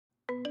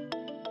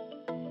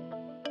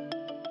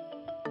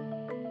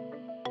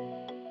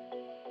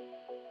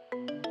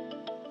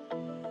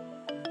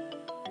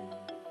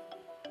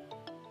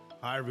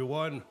Hi,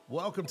 everyone.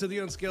 Welcome to the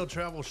Unscaled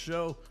Travel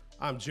Show.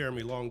 I'm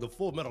Jeremy Long, the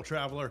Full Metal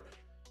Traveler.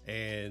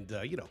 And,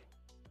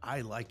 I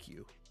like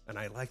you, and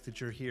I like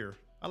that you're here.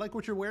 I like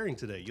what you're wearing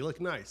today. You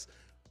look nice.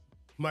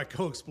 My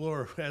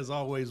co-explorer, as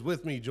always,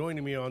 with me,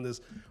 joining me on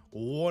this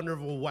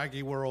wonderful,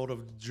 wacky world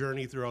of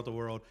journey throughout the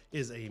world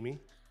is Amy.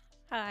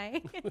 Hi.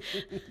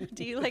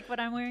 Do you like what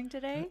I'm wearing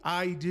today?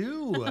 I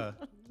do.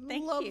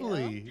 Thank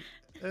Lovely.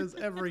 you. As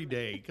every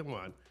day. Come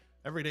on.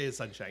 Every day is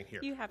sunshine here.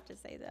 You have to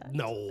say that.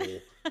 No.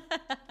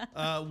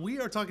 We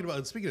are talking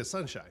about, speaking of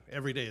sunshine,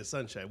 every day is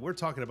sunshine. We're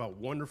talking about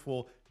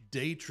wonderful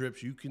day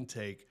trips you can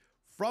take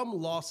from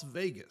Las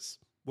Vegas,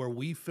 where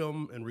we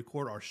film and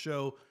record our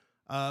show.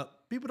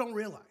 People don't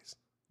realize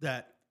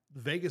that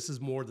Vegas is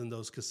more than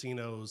those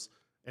casinos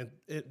and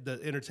the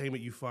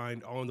entertainment you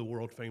find on the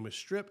world famous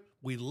Strip.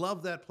 We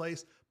love that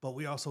place, but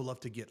we also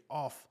love to get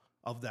off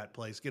of that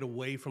place, get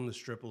away from the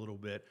Strip a little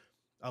bit.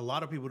 A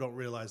lot of people don't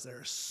realize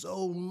there's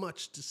so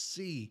much to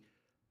see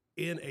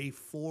in a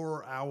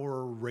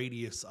 4-hour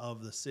radius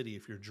of the city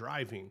if you're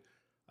driving.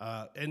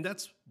 And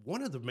that's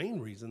one of the main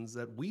reasons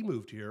that we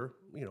moved here,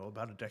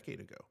 about a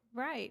decade ago.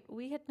 Right.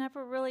 We had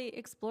never really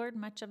explored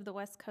much of the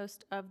west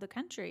coast of the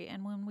country.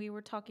 And when we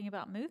were talking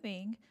about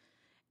moving,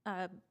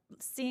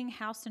 seeing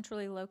how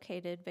centrally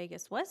located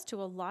Vegas was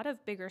to a lot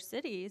of bigger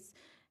cities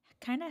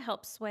kind of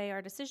helped sway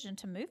our decision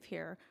to move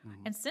here.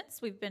 Mm-hmm. And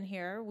since we've been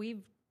here,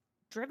 we've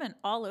driven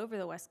all over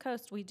the West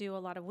Coast. We do a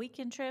lot of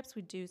weekend trips.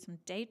 We do some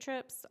day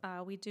trips.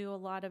 We do a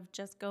lot of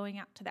just going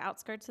out to the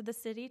outskirts of the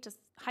city, just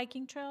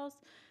hiking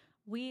trails.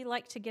 We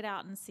like to get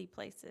out and see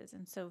places.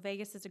 And so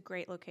Vegas is a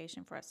great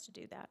location for us to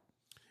do that.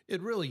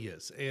 It really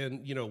is.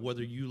 And,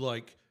 whether you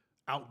like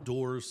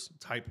outdoors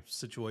type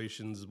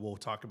situations, we'll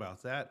talk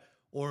about that.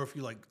 Or if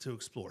you like to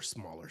explore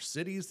smaller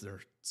cities, there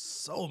are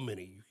so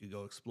many you could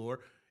go explore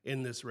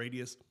in this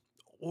radius.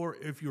 Or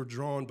if you're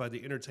drawn by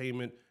the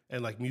entertainment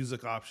and like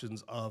music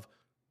options of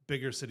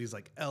bigger cities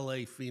like LA,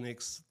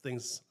 Phoenix,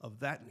 things of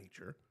that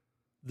nature,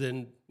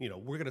 then,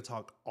 we're going to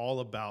talk all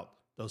about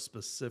those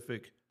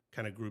specific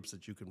kind of groups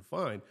that you can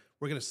find.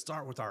 We're going to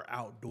start with our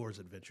outdoors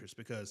adventures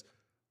because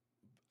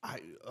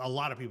a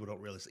lot of people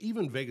don't realize,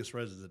 even Vegas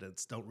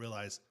residents don't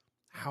realize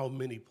how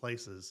many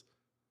places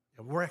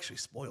we're actually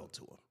spoiled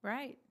to them.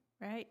 Right,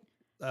 right.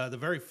 The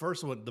very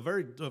first one,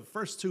 the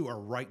first two are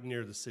right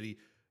near the city.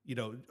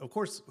 Of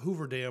course,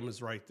 Hoover Dam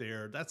is right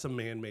there. That's a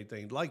man-made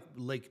thing, like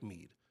Lake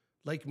Mead.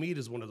 Lake Mead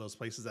is one of those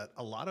places that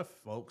a lot of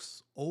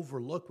folks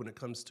overlook when it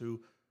comes to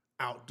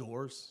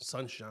outdoors,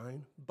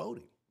 sunshine,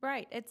 boating.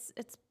 Right. It's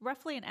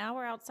roughly an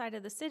hour outside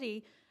of the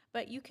city,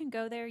 but you can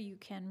go there. You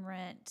can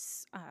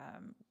rent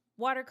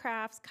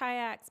watercrafts,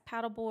 kayaks,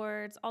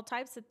 paddleboards, all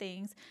types of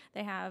things.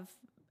 They have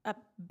a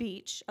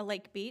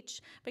lake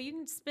beach, but you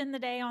can spend the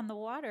day on the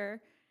water,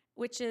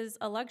 which is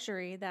a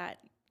luxury that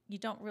you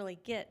don't really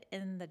get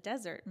in the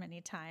desert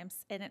many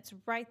times. And it's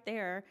right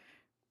there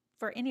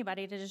for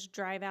anybody to just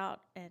drive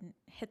out and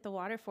hit the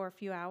water for a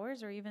few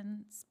hours or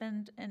even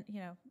spend,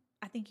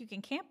 I think you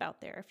can camp out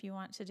there if you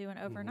want to do an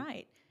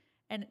overnight.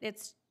 Mm-hmm. And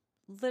it's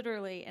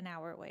literally an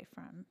hour away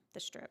from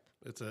the Strip.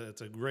 It's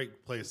a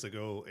great place to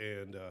go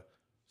and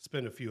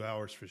spend a few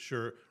hours for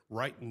sure.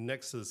 Right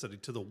next to the city,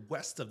 to the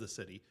west of the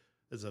city,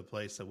 is a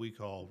place that we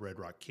call Red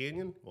Rock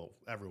Canyon. Well,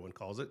 everyone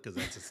calls it because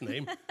that's its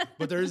name.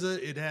 But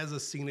it has a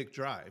scenic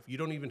drive. You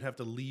don't even have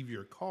to leave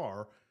your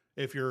car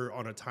if you're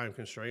on a time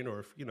constraint or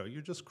if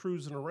you're just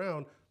cruising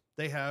around.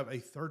 They have a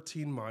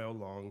 13-mile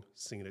long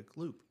scenic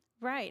loop.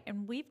 Right.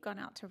 And we've gone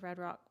out to Red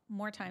Rock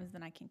more times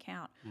than I can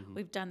count. Mm-hmm.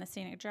 We've done the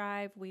scenic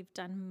drive. We've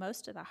done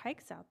most of the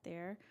hikes out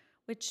there,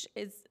 which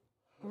is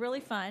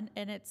really fun.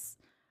 And it's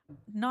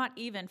not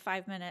even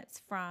 5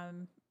 minutes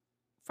from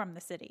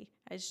the city.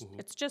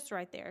 It's just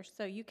right there.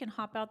 So you can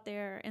hop out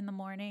there in the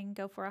morning,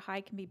 go for a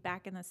hike, and be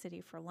back in the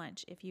city for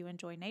lunch if you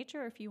enjoy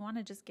nature or if you want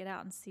to just get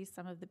out and see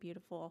some of the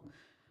beautiful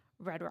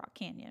Red Rock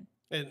Canyon.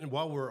 And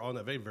while we're on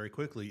that vein, very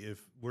quickly,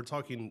 if we're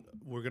going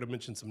to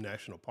mention some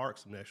national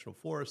parks, some national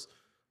forests,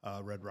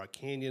 Red Rock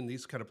Canyon,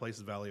 these kind of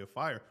places, Valley of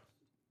Fire,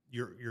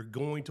 you're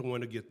going to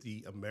want to get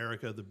the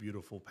America the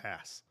Beautiful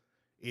Pass.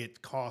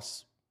 It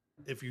costs,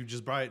 if you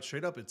just buy it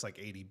straight up, it's like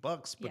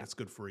 $80, but It's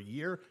good for a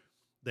year.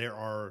 There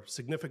are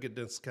significant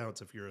discounts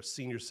if you're a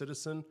senior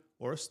citizen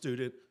or a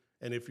student.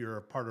 And if you're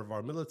a part of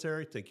our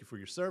military, thank you for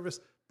your service.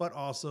 But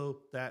also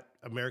that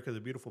America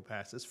the Beautiful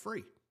Pass is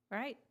free.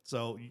 Right.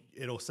 So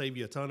it'll save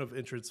you a ton of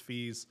entrance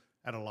fees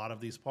at a lot of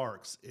these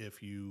parks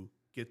if you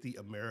get the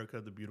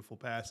America the Beautiful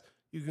Pass.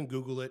 You can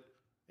Google it.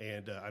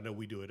 And I know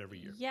we do it every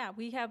year. Yeah,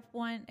 we have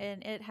one,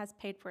 and it has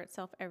paid for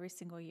itself every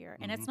single year.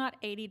 And It's not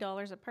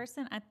 $80 a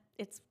person.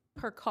 It's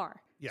per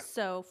car. Yeah.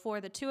 So for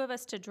the two of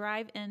us to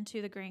drive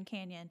into the Grand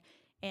Canyon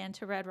and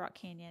to Red Rock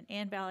Canyon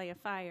and Valley of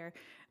Fire,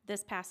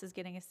 this pass is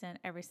getting us in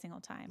every single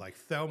time. Like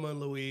Thelma and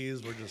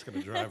Louise, we're just going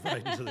to drive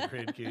right into the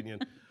Grand Canyon,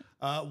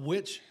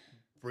 which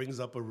brings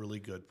up a really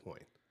good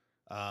point.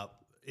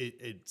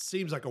 It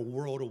seems like a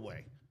world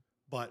away,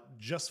 but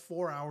just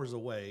 4 hours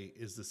away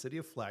is the city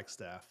of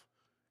Flagstaff,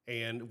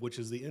 and which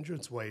is the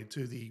entranceway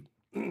to the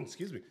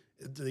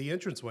the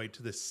entranceway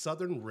to the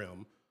southern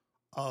rim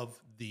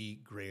of the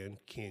Grand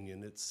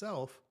Canyon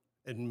itself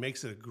and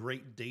makes it a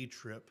great day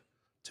trip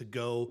to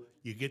go.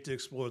 You get to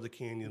explore the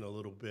canyon a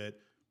little bit.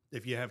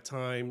 If you have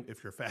time,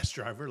 if you're a fast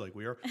driver like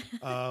we are,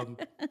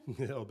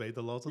 obey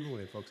the laws of the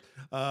land, folks.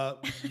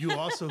 You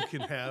also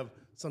can have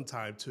some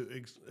time to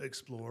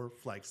explore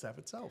Flagstaff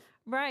itself.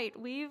 Right.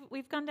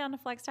 We've gone down to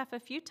Flagstaff a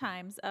few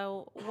times.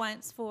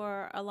 Once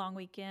for a long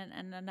weekend,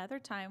 and another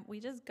time we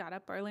just got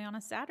up early on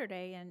a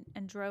Saturday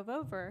and drove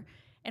over.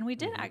 And we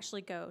did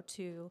actually go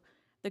to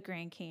the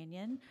Grand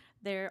Canyon.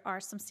 There are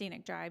some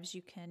scenic drives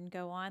you can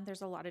go on.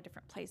 There's a lot of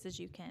different places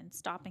you can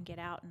stop and get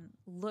out and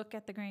look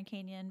at the Grand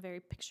Canyon. Very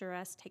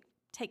picturesque.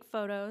 Take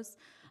photos.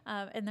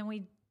 And then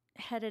we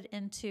headed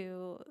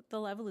into the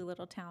lovely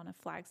little town of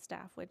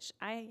Flagstaff, which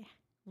I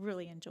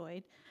really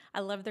enjoyed. I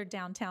love their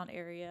downtown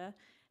area.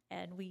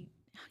 And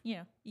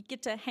you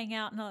get to hang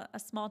out in a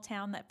small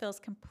town that feels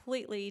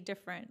completely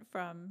different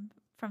from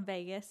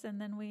Vegas. And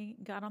then we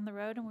got on the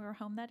road and we were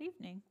home that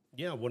evening.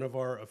 Yeah, one of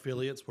our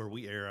affiliates where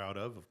we air out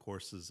of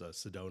course, is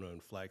Sedona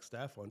and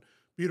Flagstaff on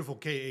beautiful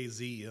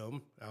KAZM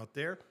out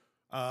there.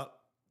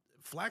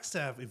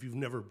 Flagstaff, if you've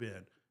never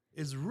been,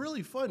 is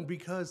really fun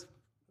because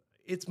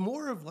it's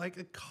more of like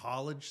a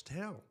college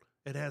town.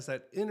 It has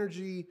that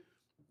energy.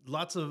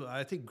 Lots of,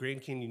 I think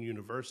Grand Canyon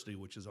University,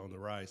 which is on the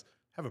rise,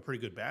 have a pretty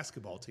good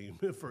basketball team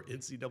for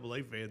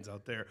NCAA fans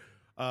out there.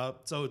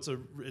 So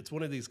it's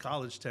one of these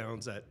college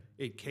towns that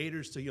it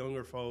caters to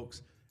younger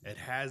folks. It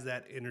has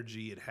that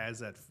energy, it has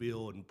that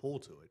feel and pull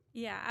to it.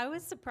 Yeah, I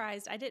was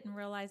surprised. I didn't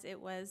realize it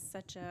was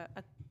such a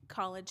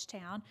college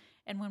town.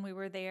 And when we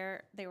were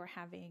there, they were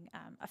having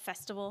a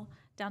festival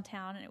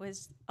downtown, and it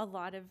was a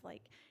lot of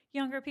like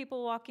younger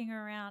people walking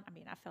around. I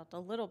mean, I felt a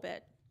little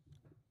bit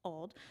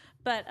old,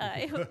 but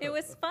it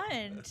was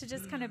fun to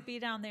just kind of be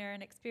down there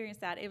and experience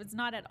that. It was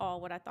not at all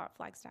what I thought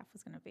Flagstaff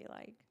was going to be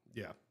like.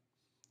 Yeah.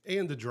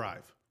 And the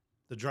drive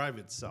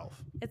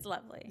itself. It's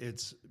lovely.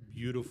 It's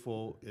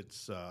beautiful.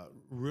 It's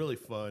really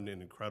fun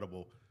and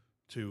incredible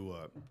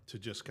to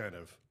just kind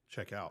of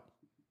check out.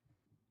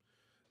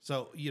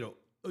 So,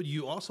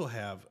 you also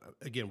have,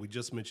 again, we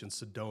just mentioned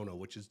Sedona,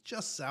 which is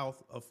just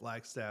south of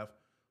Flagstaff.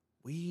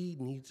 We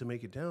need to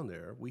make it down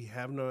there. We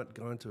have not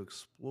gone to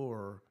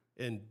explore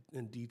in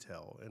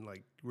detail and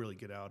like really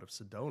get out of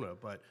Sedona,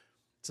 but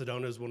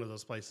Sedona is one of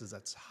those places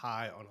that's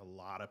high on a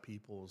lot of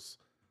people's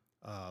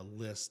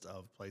list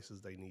of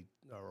places they need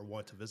or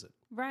want to visit.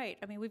 Right.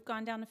 I mean, we've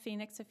gone down to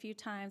Phoenix a few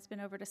times,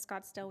 been over to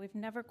Scottsdale. We've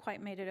never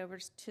quite made it over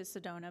to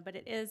Sedona, but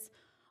it is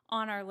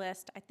on our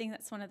list. I think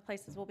that's one of the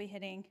places we'll be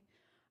hitting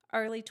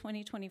early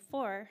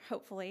 2024,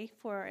 hopefully,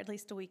 for at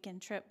least a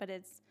weekend trip. But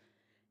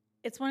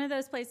it's one of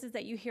those places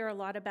that you hear a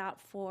lot about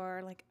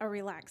for like a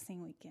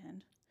relaxing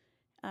weekend.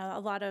 A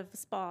lot of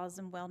spas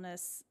and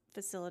wellness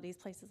facilities,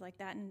 places like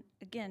that. And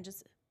again,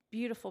 just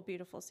beautiful,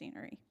 beautiful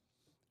scenery.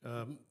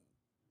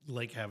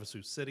 Lake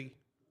Havasu City,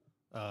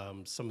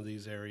 some of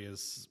these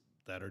areas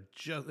that are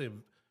just,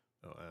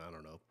 I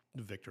don't know,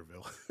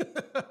 Victorville.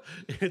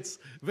 It's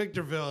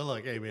Victorville.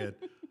 Like, hey, man,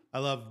 I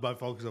love my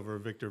folks over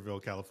in Victorville,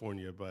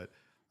 California, but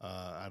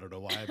I don't know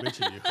why I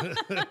mentioned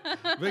you.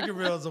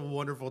 Victorville is a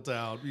wonderful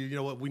town. You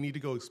know what? We need to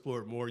go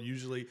explore it more.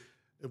 Usually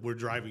we're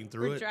driving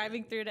through it. We're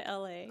driving through to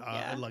LA.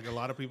 Yeah. Like a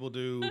lot of people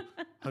do.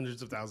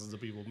 Hundreds of thousands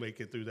of people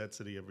make it through that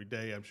city every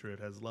day. I'm sure it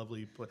has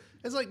lovely,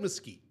 it's like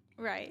Mesquite.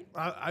 Right.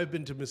 I've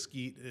been to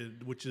Mesquite,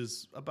 which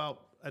is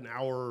about an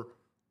hour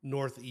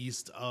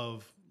northeast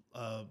of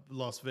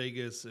Las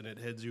Vegas, and it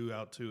heads you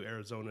out to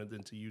Arizona,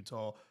 then to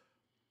Utah.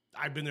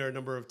 I've been there a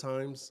number of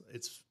times.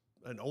 It's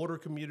an older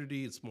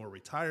community. It's more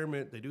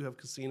retirement. They do have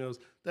casinos.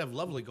 They have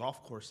lovely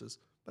golf courses,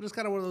 but it's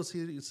kind of one of those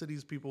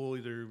cities people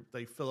either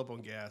they fill up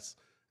on gas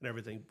and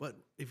everything. But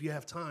if you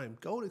have time,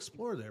 go and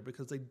explore there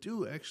because they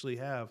do actually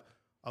have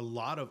a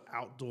lot of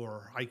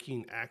outdoor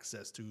hiking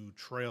access to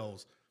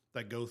trails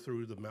that go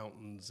through the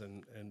mountains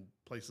and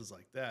places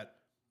like that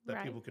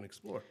right. people can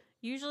explore.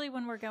 Usually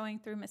when we're going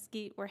through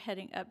Mesquite, we're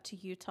heading up to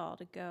Utah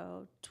to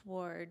go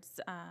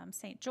towards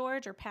St.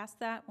 George or past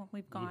that when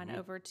we've gone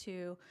over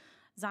to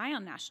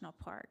Zion National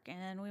Park.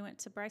 And we went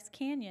to Bryce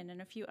Canyon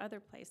and a few other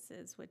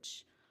places,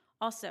 which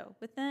also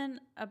within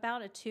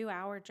about a 2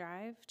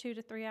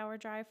 to 3 hour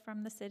drive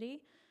from the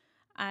city.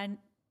 I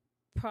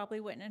probably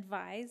wouldn't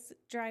advise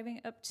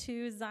driving up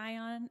to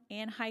Zion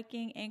and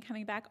hiking and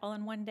coming back all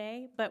in one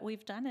day, but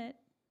we've done it.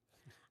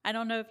 I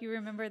don't know if you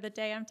remember the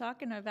day I'm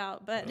talking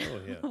about, but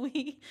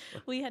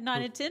we had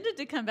not intended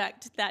to come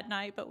back that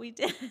night, but we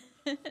did.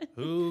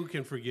 Who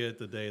can forget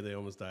the day they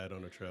almost died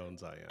on a trail in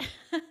Zion?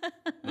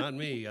 Not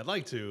me. I'd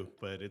like to,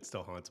 but it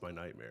still haunts my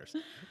nightmares.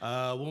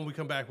 When we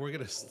come back, we're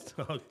going to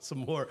talk some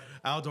more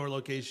outdoor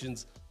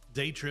locations,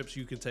 day trips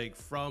you can take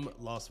from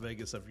Las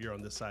Vegas if you're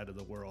on this side of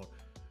the world.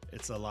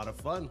 It's a lot of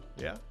fun.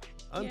 Yeah.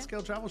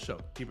 Unscaled Travel Show.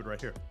 Keep it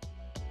right here.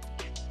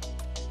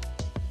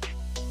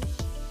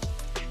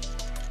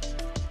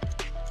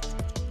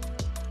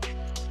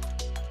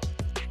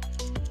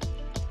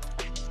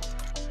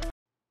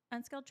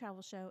 Unscaled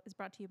Travel Show is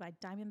brought to you by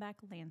Diamondback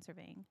Land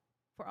Surveying.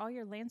 For all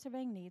your land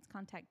surveying needs,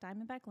 contact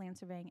Diamondback Land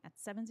Surveying at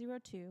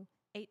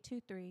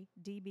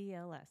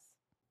 823-DBLS.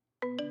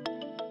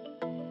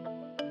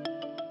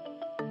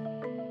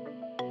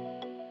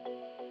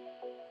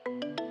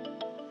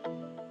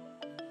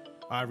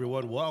 Hi,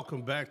 everyone.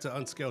 Welcome back to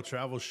Unscaled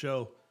Travel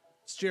Show.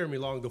 It's Jeremy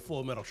Long, the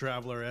Full Metal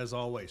Traveler. As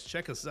always,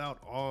 check us out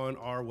on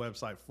our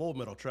website,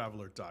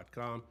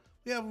 fullmetaltraveler.com.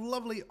 We have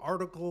lovely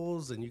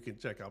articles, and you can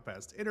check out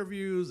past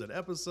interviews and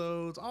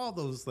episodes, all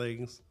those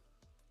things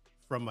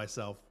from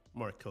myself,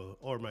 my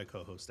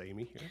co-host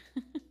Amy here.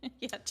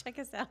 Yeah, check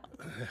us out.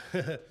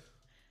 And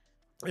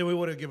we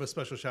want to give a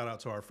special shout out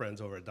to our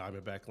friends over at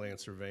Diamondback Land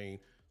Surveying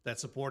that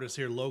support us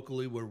here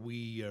locally where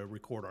we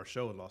record our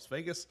show in Las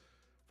Vegas.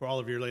 For all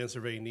of your land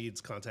surveying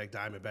needs, contact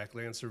Diamondback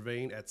Land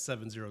Surveying at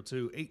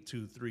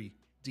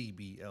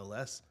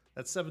 702-823-DBLS.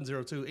 That's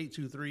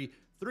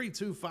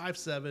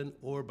 702-823-3257,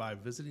 or by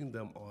visiting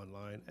them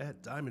online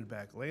at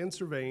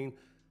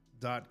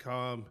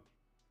diamondbacklandsurveying.com.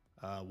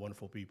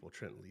 Wonderful people,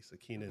 Trent and Lisa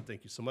Keenan.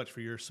 Thank you so much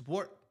for your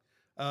support.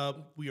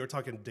 We are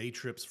talking day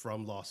trips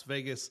from Las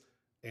Vegas,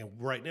 and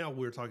right now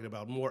we're talking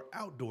about more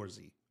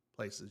outdoorsy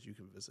places you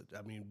can visit.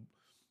 I mean,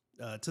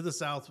 to the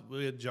south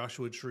with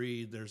Joshua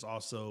Tree, there's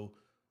also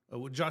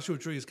Joshua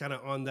Tree is kind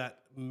of on that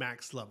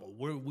max level.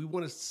 We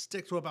want to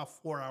stick to about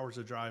 4 hours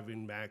of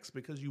driving max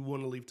because you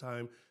want to leave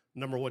time,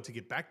 number one, to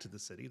get back to the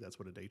city. That's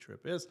what a day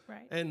trip is.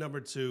 Right. And number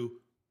two,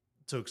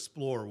 to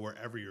explore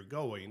wherever you're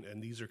going.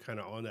 And these are kind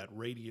of on that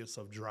radius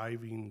of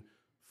driving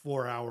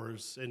 4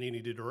 hours in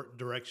any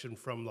direction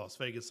from Las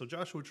Vegas. So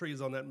Joshua Tree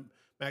is on that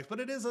max, but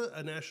it is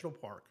a national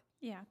park.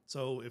 Yeah.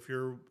 So if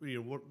you're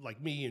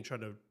like me and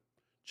trying to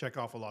check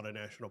off a lot of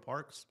national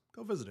parks,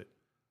 go visit it.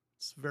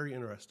 It's very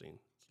interesting.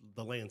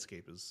 The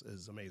landscape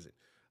is amazing.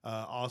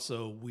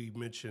 Also, we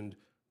mentioned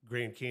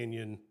Grand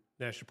Canyon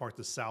National Park,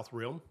 the South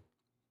Rim.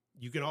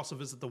 You can also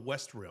visit the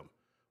West Rim,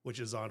 which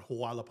is on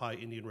Hualapai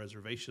Indian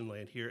Reservation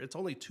land here. It's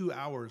only 2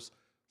 hours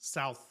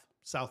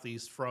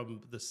southeast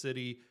from the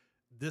city.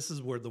 This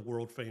is where the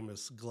world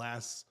famous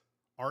glass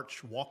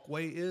arch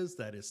walkway is.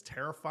 That is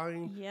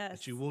terrifying. Yes.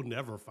 That you will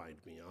never find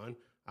me on.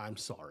 I'm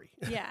sorry.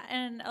 Yeah,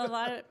 and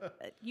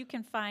you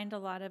can find a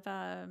lot of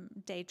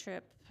day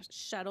trip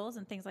shuttles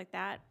and things like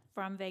that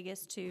from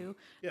Vegas to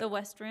the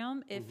West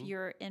Rim. If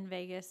you're in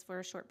Vegas for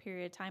a short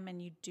period of time and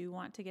you do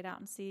want to get out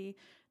and see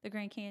the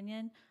Grand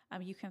Canyon,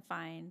 you can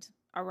find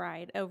a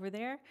ride over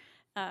there.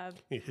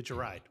 Hitch a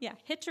ride. Yeah,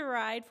 hitch a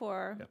ride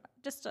for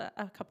just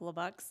a couple of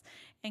bucks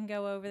and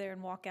go over there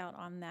and walk out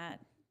on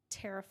that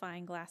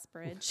terrifying glass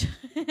bridge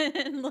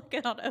and look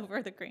out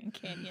over the Grand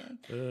Canyon.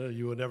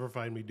 You will never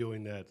find me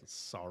doing that.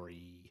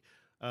 Sorry.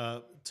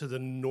 To the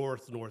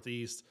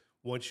northeast,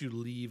 once you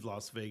leave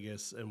Las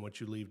Vegas and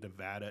once you leave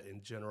Nevada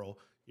in general,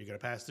 you're going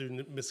to pass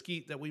through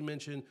Mesquite that we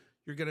mentioned.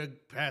 You're going to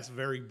pass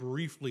very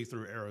briefly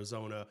through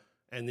Arizona,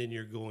 and then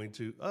you're going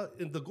to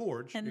in the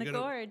gorge. And the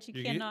gorge,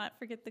 you cannot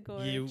forget the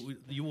gorge.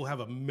 You will have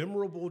a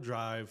memorable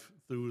drive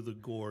through the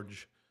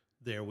gorge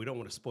there. We don't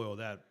want to spoil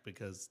that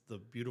because the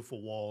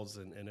beautiful walls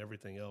and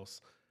everything else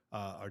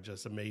are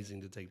just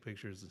amazing to take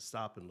pictures and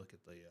stop and look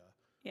at the.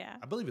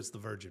 I believe it's the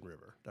Virgin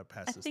River that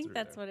passes through. I think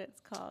that's what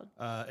it's called.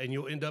 And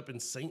you'll end up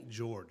in St.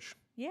 George.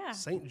 Yeah.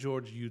 St.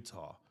 George,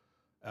 Utah.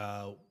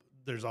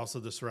 There's also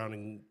the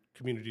surrounding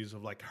communities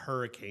of like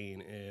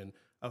Hurricane, and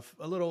a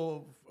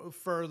little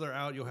further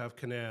out you'll have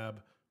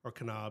Kanab,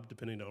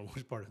 depending on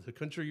which part of the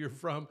country you're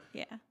from.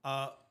 Yeah.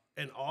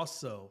 And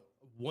also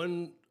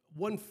one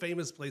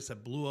famous place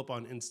that blew up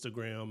on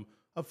Instagram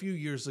a few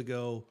years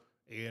ago,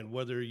 and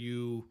whether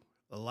you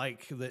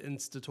like the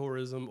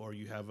Insta-tourism or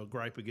you have a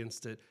gripe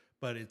against it,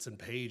 but it's in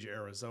Page,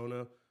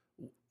 Arizona,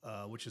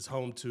 which is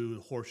home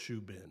to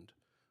Horseshoe Bend.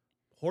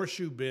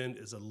 Horseshoe Bend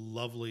is a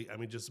lovely,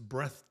 just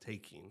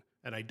breathtaking,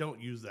 and I don't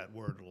use that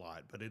word a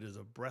lot, but it is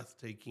a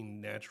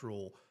breathtaking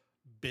natural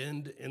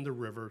bend in the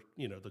river,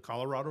 the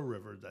Colorado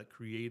River that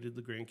created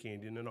the Grand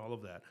Canyon and all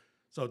of that.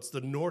 So it's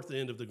the north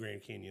end of the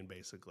Grand Canyon,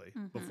 basically,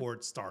 before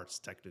it starts,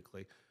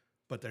 technically.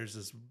 But there's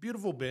this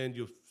beautiful bend.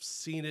 You've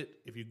seen it.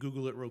 If you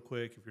Google it real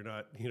quick, if you're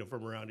not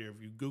from around here, if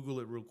you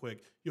Google it real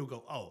quick, you'll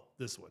go, oh,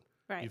 this one.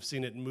 Right. You've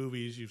seen it in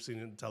movies. You've seen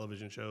it in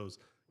television shows.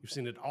 You've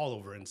seen it all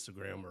over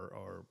Instagram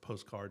or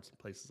postcards and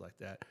places like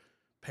that.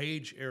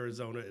 Page,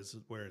 Arizona is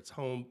where it's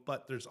home.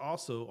 But there's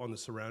also on the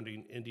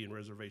surrounding Indian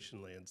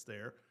reservation lands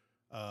there,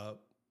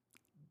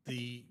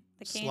 the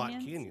slot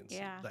canyons,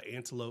 the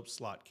Antelope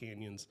Slot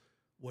Canyons,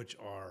 which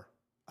are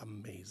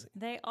amazing.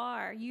 They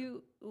are.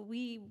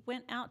 We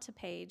went out to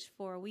Page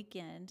for a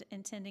weekend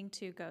intending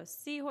to go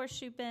see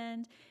Horseshoe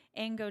Bend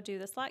and go do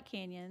the slot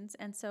canyons.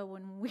 And so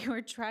when we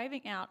were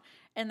driving out,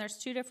 and there's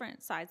two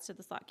different sides to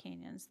the slot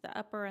canyons, the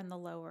upper and the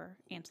lower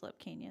Antelope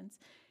Canyons.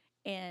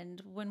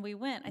 And when we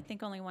went, I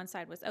think only one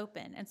side was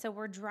open. And so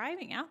we're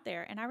driving out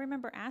there, and I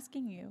remember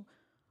asking you,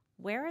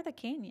 where are the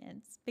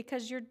canyons?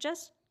 Because you're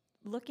just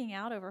looking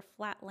out over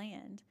flat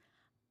land.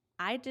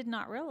 I did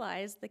not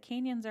realize the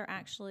canyons are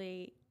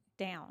actually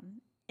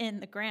down in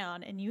the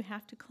ground, and you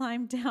have to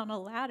climb down a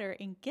ladder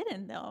and get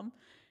in them.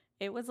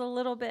 It was a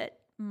little bit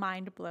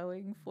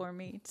mind-blowing for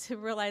me to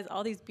realize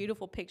all these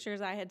beautiful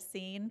pictures I had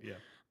seen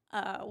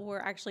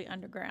were actually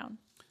underground.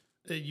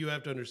 You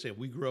have to understand,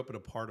 we grew up in a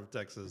part of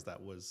Texas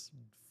that was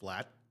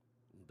flat.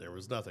 There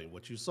was nothing.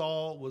 What you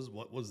saw was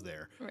what was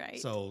there. Right.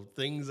 So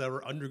things that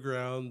are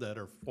underground that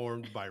are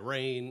formed by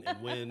rain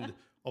and wind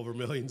over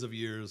millions of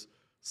years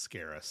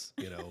scare us.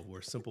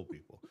 We're simple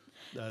people.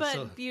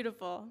 But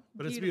beautiful.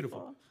 But it's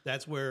beautiful.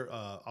 That's where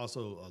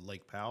also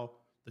Lake Powell,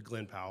 the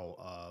Glen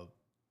Powell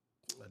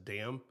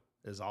Dam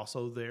is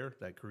also there.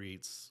 That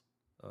creates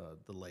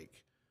the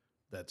lake.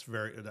 That's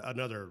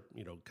another,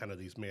 kind of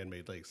these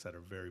man-made lakes that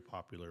are very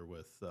popular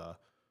with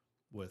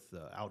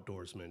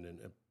outdoorsmen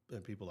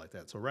and people like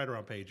that. So right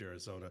around Page,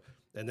 Arizona,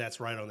 and that's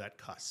right on that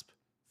cusp.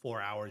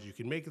 4 hours. You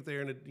can make it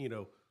there in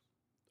a,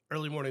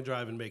 early morning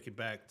drive and make it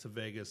back to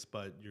Vegas,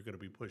 but you're going to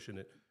be pushing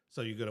it.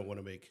 So you're going to want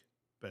to make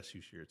best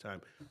use of your time.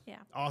 Yeah.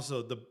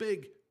 Also, the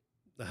big,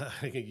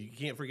 you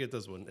can't forget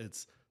this one.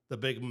 It's the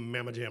big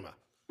Mama Jamma.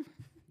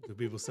 Do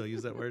people still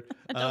use that word?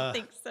 I don't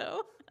think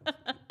so.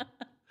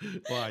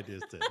 Well, I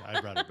just did.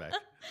 I brought it back.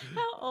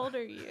 How old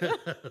are you?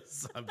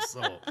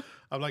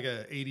 I'm like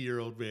an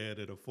 80-year-old man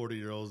in a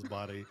 40-year-old's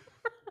body,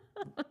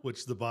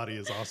 which the body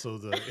is also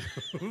the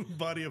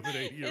body of an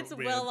 80-year-old It's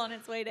man. well on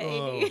its way to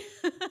 80.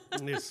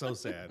 It's so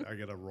sad. I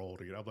get a roll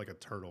to get. I'm like a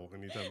turtle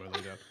anytime I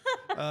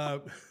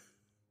lay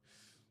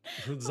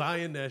down.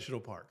 Zion National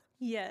Park.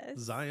 Yes.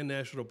 Zion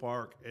National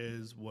Park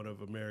is one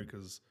of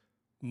America's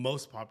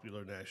most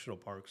popular national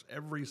parks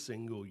every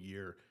single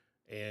year,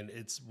 and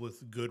it's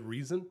with good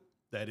reason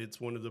that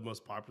it's one of the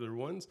most popular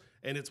ones,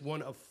 and it's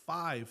one of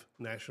 5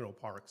 national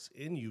parks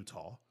in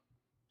Utah.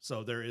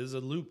 So there is a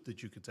loop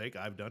that you could take.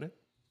 I've done it,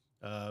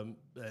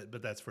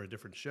 but that's for a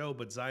different show.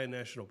 But Zion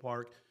National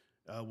Park,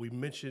 we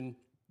mentioned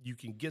you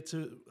can get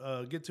to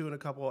in a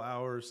couple of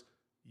hours.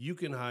 You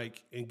can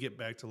hike and get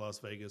back to Las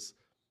Vegas,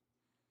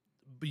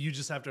 but you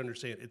just have to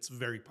understand it's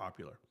very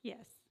popular.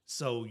 Yes.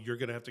 So you're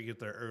going to have to get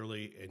there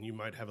early, and you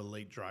might have a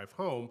late drive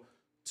home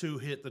to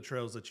hit the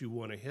trails that you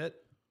want to hit.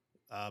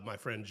 My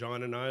friend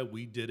John and I,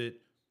 we did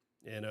it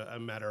in a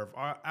matter of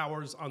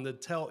hours on the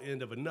tail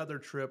end of another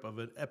trip, of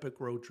an epic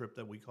road trip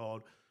that we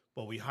called.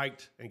 But we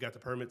hiked and got the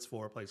permits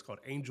for a place called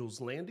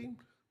Angel's Landing,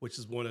 which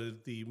is one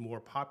of the more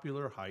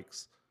popular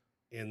hikes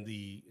in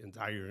the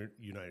entire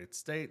United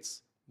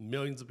States.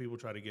 Millions of people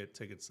try to get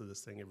tickets to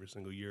this thing every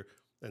single year,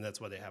 and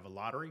that's why they have a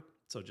lottery.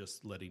 So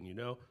just letting you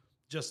know,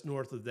 just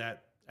north of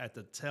that, at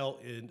the tail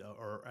end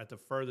or at the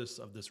furthest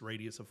of this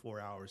radius of 4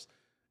 hours,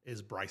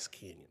 is Bryce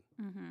Canyon.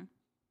 Mm-hmm.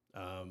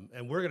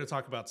 And we're going to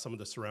talk about some of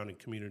the surrounding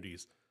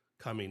communities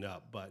coming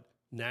up, but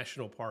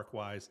national park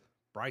wise,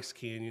 Bryce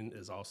Canyon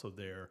is also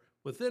there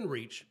within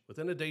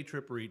a day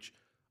trip reach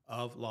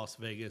of Las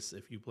Vegas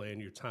if you plan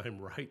your time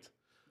right.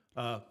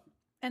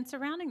 And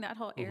surrounding that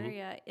whole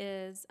area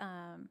is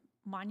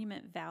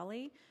Monument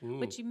Valley,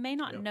 which you may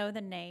not know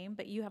the name,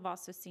 but you have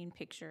also seen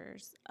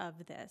pictures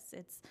of this.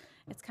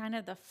 It's kind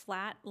of the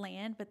flat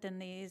land, but then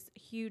these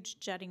huge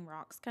jutting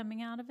rocks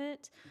coming out of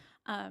it.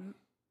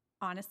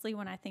 Honestly,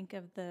 when I think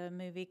of the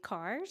movie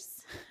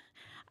Cars,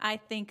 I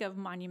think of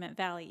Monument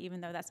Valley, even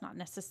though that's not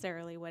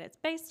necessarily what it's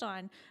based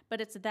on,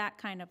 but it's that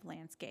kind of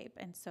landscape.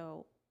 And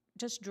so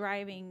just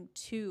driving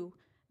to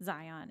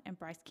Zion and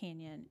Bryce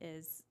Canyon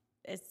is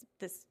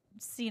this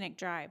scenic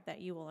drive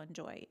that you will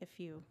enjoy if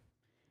you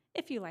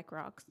like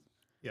rocks.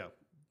 Yeah.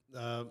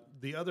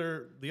 The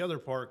other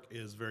park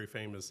is very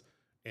famous,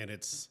 and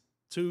it's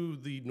to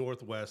the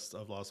northwest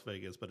of Las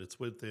Vegas, but it's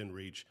within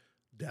reach,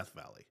 Death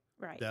Valley.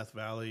 Right. Death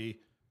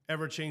Valley,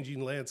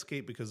 ever-changing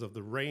landscape because of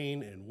the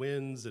rain and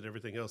winds and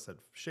everything else that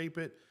shape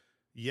it.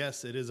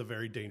 Yes, it is a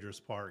very dangerous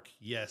park.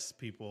 Yes,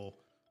 people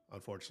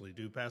unfortunately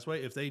do pass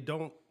away if they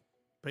don't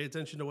pay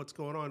attention to what's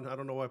going on. I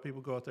don't know why people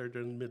go out there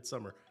during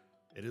midsummer.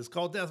 It is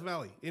called Death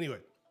Valley. Anyway,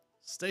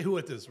 stay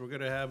with us. We're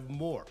going to have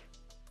more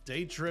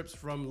day trips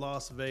from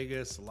Las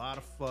Vegas. A lot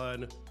of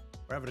fun.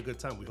 We're having a good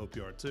time. We hope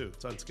you are too.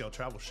 It's Unscaled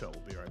Travel Show.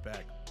 We'll be right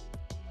back.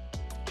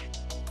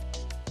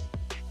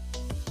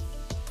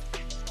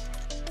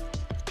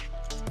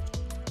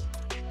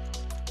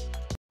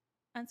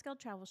 Unscaled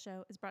Travel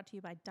Show is brought to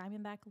you by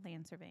Diamondback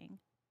Land Surveying.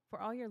 For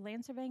all your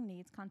land surveying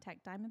needs,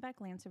 contact Diamondback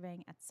Land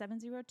Surveying at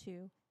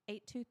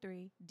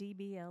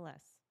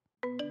 702-823-DBLS.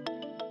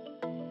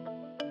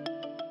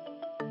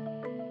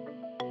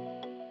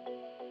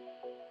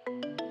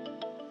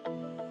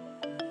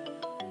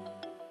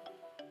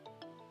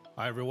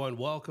 Hi, everyone.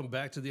 Welcome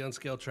back to the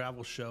Unscaled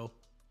Travel Show.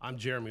 I'm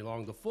Jeremy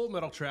Long, the Full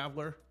Metal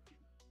Traveler.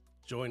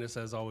 Join us,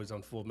 as always,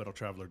 on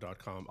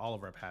fullmetaltraveler.com. All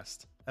of our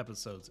past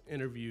episodes,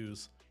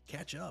 interviews.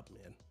 Catch up,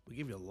 man. We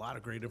give you a lot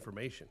of great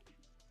information.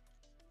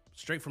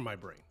 Straight from my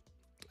brain.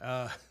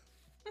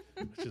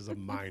 Which is a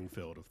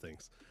minefield of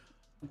things.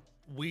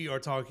 We are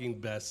talking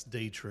best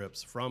day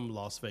trips from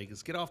Las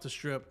Vegas. Get off the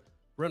strip,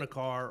 rent a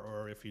car,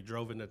 or if you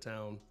drove into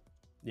town,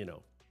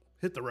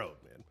 hit the road,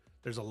 man.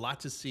 There's a lot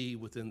to see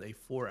within a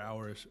 4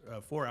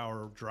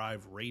 hour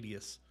drive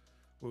radius.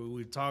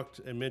 We talked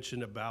and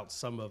mentioned about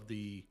some of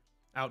the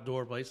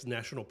outdoor places,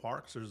 national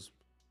parks. There's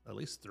at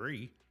least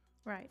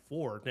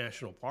 4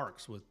 national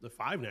parks, with the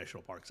 5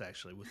 national parks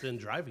actually within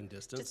driving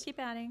distance. Just keep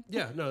adding.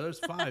 Yeah, no, there's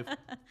 5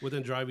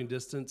 within driving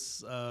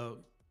distance.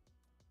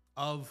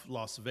 of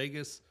Las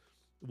Vegas.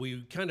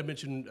 We kind of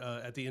mentioned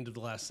at the end of the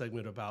last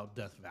segment about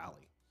Death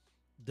Valley.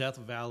 Death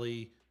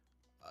Valley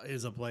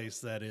is a place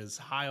that is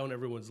high on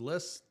everyone's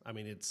list. I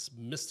mean, it's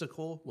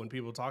mystical when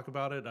people talk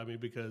about it. I mean,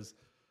 because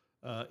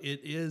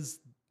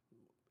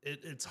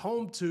it's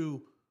home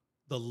to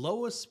the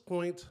lowest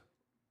point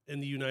in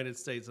the United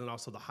States and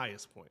also the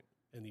highest point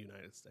in the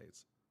United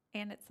States.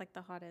 And it's like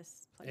the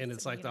hottest place. And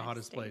it's like the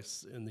hottest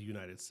place in the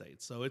United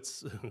States. So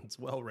it's it's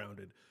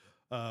well-rounded.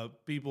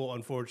 People,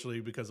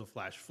 unfortunately, because of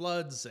flash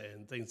floods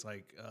and things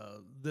like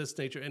this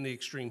nature and the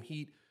extreme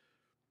heat,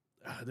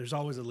 there's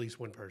always at least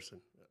one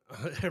person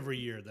every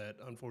year that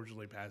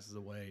unfortunately passes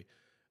away.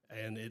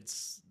 And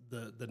it's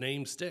the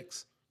name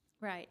sticks.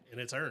 Right. And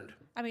it's earned.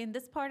 I mean,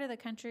 this part of the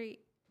country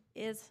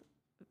is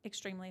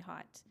extremely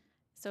hot.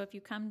 So if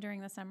you come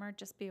during the summer,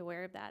 just be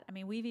aware of that. I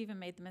mean, we've even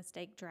made the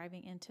mistake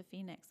driving into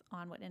Phoenix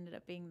on what ended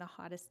up being the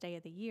hottest day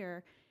of the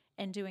year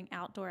and doing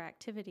outdoor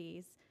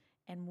activities.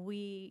 And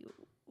we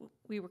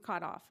were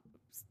caught off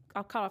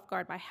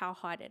guard by how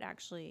hot it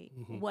actually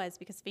was,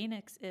 because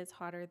Phoenix is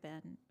hotter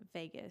than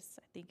Vegas.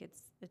 I think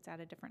it's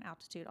at a different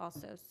altitude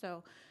also.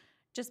 So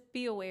just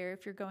be aware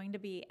if you're going to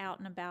be out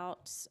and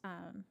about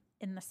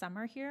in the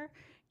summer here,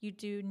 you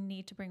do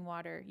need to bring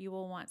water. You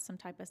will want some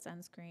type of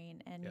sunscreen,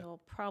 and you'll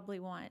probably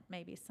want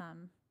maybe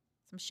some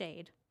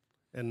shade.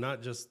 And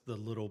not just the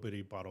little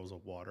bitty bottles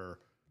of water.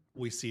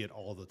 We see it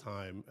all the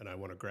time, and I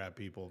want to grab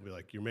people and be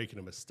like, you're making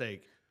a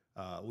mistake.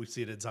 We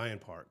see it at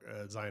Zion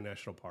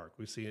National Park.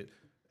 We see it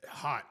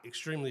hot,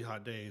 extremely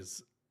hot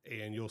days,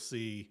 and you'll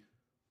see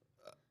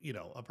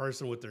a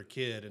person with their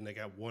kid and they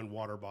got one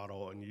water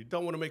bottle, and you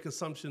don't want to make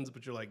assumptions,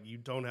 but you're like, you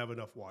don't have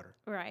enough water.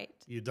 Right.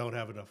 You don't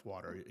have enough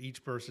water.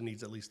 Each person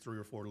needs at least 3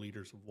 or 4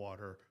 liters of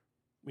water,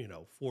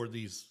 for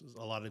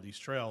a lot of these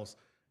trails,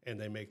 and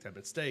they make that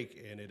mistake,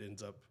 and it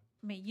ends up.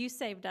 I mean, you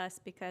saved us,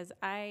 because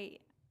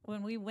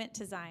when we went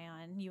to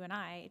Zion, you and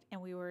I,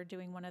 and we were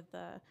doing one of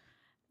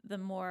the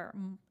more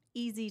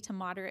easy to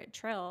moderate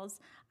trails,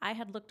 I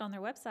had looked on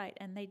their website,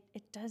 and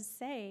it does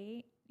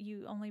say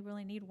you only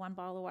really need 1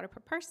 bottle of water per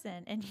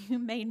person, and you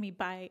made me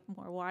buy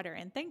more water.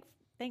 And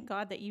thank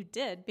God that you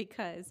did,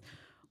 because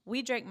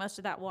we drank most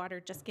of that water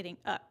just getting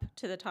up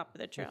to the top of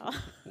the trail.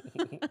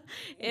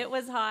 It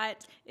was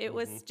hot. It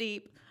was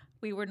steep.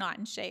 We were not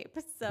in shape.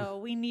 So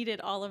we needed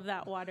all of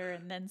that water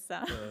and then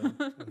some.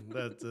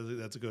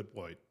 That's a good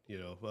point.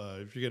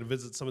 If you're going to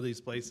visit some of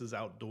these places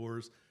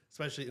outdoors,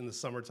 especially in the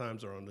summer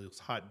times or on those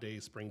hot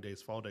days, spring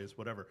days, fall days,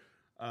 whatever,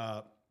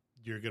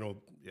 you're going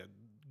to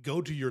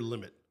go to your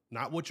limit.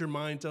 Not what your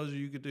mind tells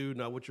you could do,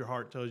 not what your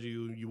heart tells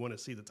you want to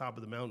see the top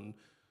of the mountain.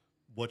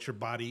 What your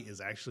body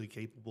is actually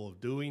capable of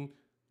doing,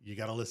 you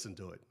got to listen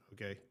to it,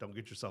 okay? Don't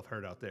get yourself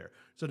hurt out there.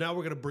 So now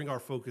we're going to bring our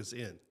focus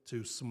in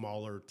to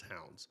smaller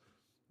towns.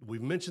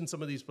 We've mentioned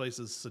some of these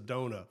places: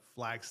 Sedona,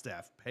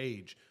 Flagstaff,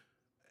 Page,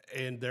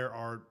 and there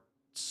are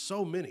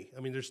so many. I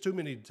mean, there's too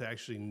many to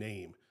actually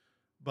name.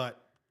 But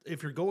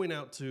if you're going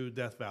out to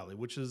Death Valley,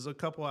 which is a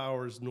couple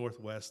hours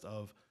northwest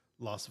of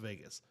Las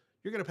Vegas,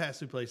 you're going to pass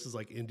through places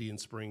like Indian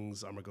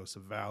Springs, Amargosa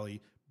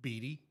Valley,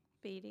 Beatty,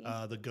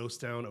 the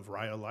ghost town of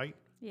Rhyolite,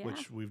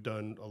 which we've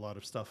done a lot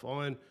of stuff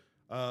on.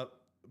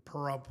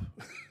 Pahrump.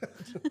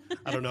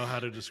 I don't know how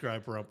to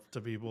describe Pahrump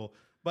to people,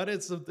 but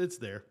it's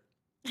there.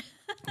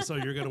 So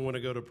you're going to want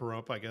to go to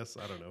Pahrump, I guess.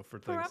 I don't know, for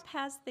things. Pahrump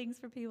has things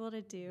for people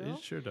to do.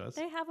 It sure does.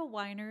 They have a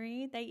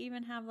winery. They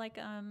even have like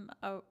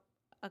a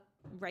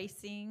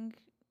racing,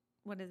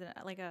 what is it,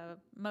 like a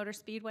motor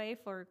speedway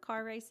for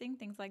car racing,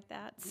 things like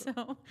that.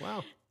 So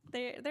wow.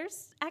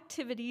 There's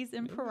activities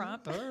in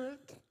Pahrump. All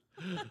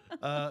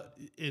right.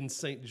 In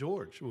St.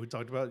 George, we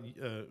talked about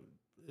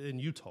in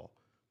Utah,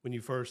 when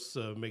you first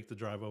make the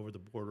drive over the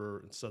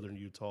border in southern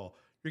Utah,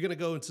 you're going to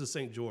go into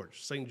St.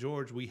 George. St.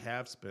 George, we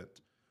have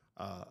spent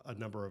a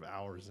number of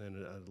hours and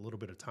a little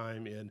bit of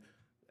time in,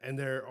 and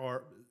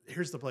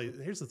here's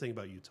the thing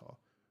about Utah.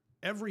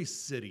 Every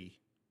city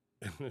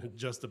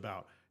just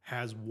about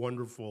has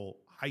wonderful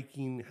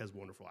hiking, has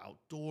wonderful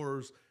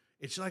outdoors.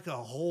 It's like a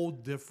whole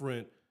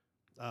different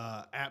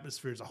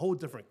atmosphere. It's a whole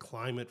different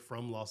climate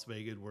from Las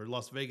Vegas, where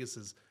Las Vegas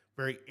is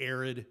very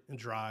arid and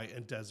dry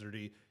and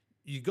deserty.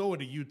 You go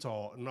into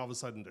Utah, and all of a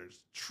sudden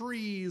there's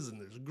trees and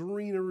there's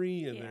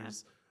greenery and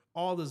there's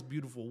all this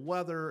beautiful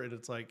weather, and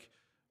it's like,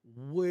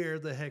 where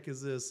the heck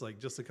is this? Like,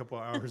 just a couple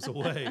of hours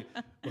away,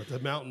 but the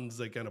mountains,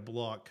 they kind of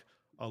block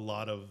a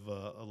lot of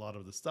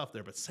the stuff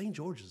there. But St.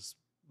 George is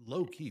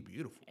low key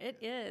beautiful.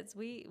 It is.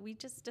 We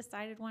just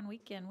decided one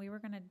weekend we were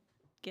going to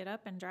get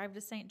up and drive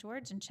to St.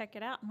 George and check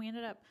it out, and we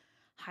ended up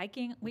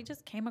hiking. We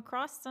just came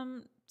across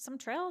some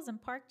trails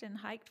and parked and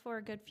hiked for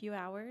a good few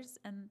hours,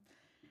 and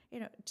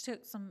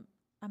took some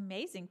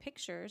amazing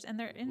pictures. And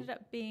there ended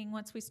up being,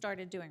 once we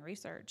started doing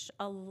research,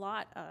 a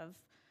lot of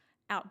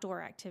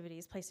outdoor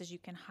activities, places you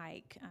can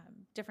hike,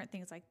 different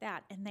things like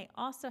that. And they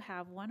also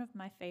have one of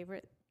my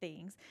favorite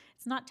things.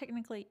 It's not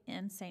technically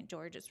in St.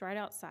 George. It's right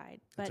outside.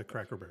 But it's a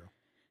Cracker Barrel.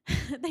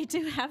 They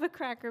do have a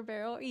Cracker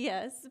Barrel,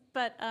 yes.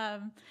 But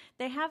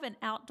they have an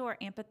outdoor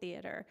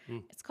amphitheater.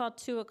 It's called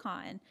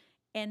Tuacahn.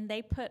 and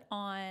they put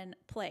on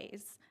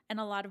plays, and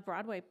a lot of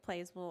Broadway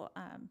plays will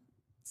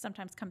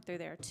sometimes come through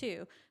there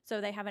too. So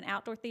they have an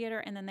outdoor theater,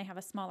 and then they have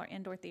a smaller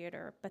indoor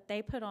theater, but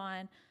they put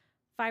on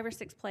 5 or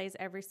 6 plays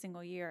every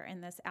single year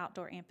in this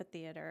outdoor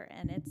amphitheater,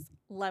 and it's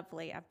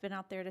lovely. I've been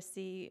out there to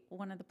see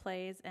one of the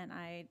plays, and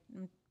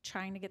I'm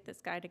trying to get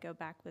this guy to go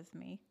back with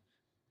me.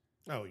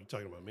 Oh, you're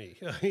talking about me?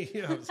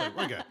 Yeah, I was like,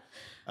 okay.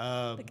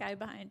 The guy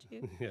behind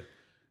you.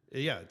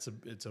 Yeah,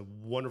 it's a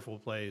wonderful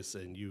place,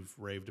 and you've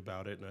raved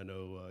about it, and I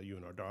know you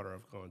and our daughter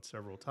have gone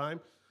several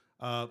times.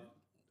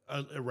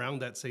 Around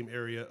that same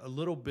area, a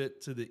little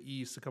bit to the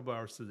east, a couple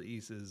hours to the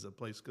east, is a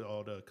place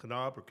called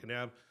Kanab or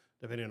Kanab,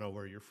 depending on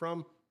where you're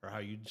from or how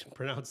you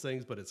pronounce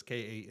things, but it's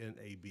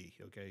Kanab,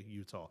 okay,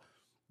 Utah.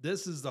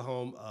 This is the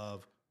home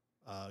of,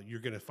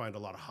 you're going to find a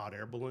lot of hot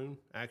air balloon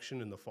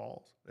action in the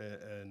fall,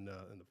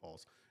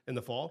 in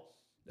the fall.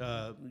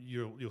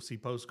 You'll see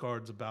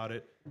postcards about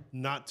it.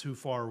 Not too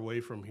far away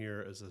from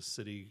here is a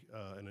city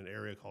in an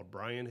area called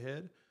Bryan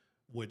Head,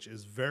 which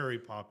is very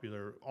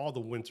popular. All the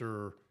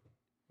winter,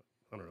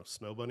 I don't know,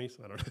 snow bunnies?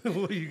 I don't know.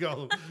 What do you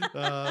call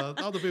them?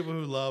 All the people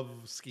who love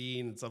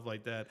skiing and stuff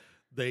like that,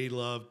 they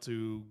love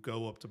to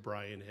go up to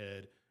Bryan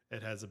Head.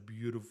 It has a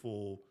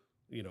beautiful,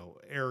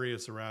 area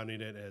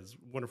surrounding it. It has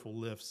wonderful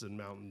lifts and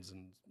mountains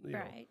and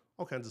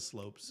all kinds of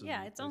slopes.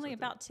 Yeah, it's only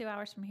about 2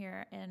 hours from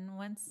here. And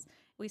once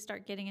we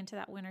start getting into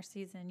that winter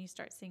season, you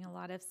start seeing a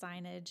lot of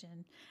signage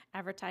and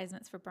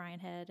advertisements for Bryan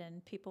Head,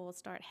 and people will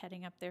start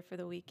heading up there for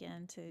the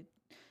weekend to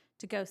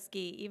go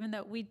ski, even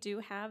though we do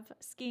have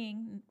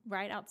skiing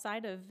right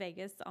outside of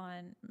Vegas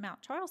on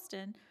Mount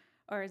Charleston,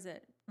 or is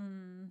it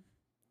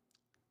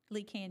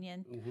Lee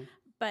Canyon? Mm-hmm.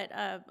 But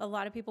a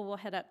lot of people will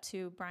head up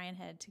to Bryan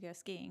Head to go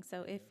skiing.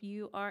 So if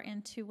you are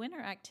into winter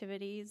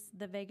activities,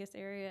 the Vegas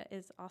area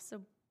is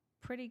also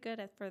pretty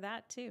good for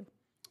that too.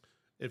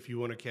 If you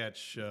want to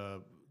catch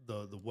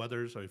the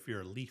weather, so if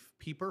you're a leaf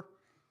peeper,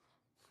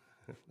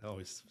 I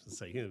always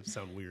say, it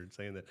sound weird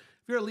saying that.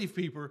 If you're a leaf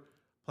peeper,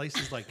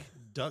 places like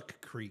Duck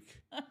Creek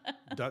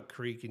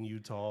in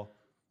Utah,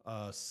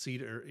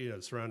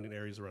 Cedar, surrounding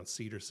areas around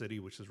Cedar City,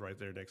 which is right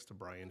there next to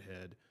Bryan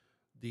Head.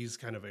 These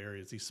kind of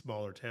areas, these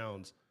smaller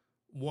towns,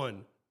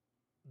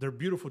 they're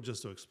beautiful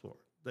just to explore.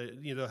 They,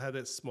 have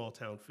that small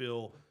town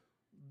feel.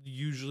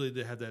 Usually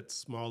they have that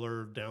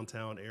smaller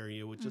downtown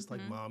area with just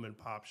like mom and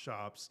pop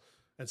shops.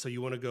 And so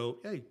you want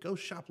to go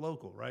shop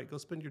local, right? Go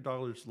spend your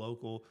dollars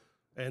local,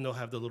 and they'll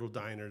have the little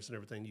diners and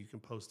everything you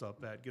can post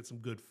up at, get some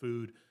good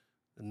food,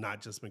 and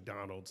not just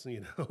McDonald's,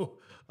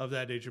 of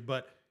that nature.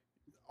 But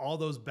all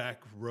those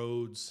back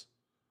roads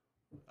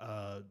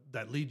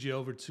that lead you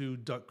over to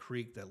Duck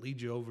Creek, that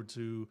lead you over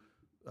to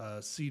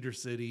Cedar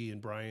City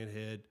and Bryan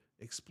Head,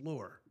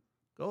 explore.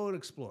 Go and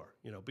explore.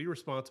 Be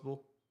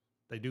responsible.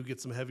 They do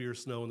get some heavier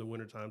snow in the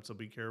wintertime, so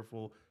be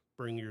careful.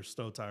 Bring your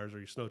snow tires or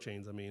your snow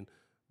chains,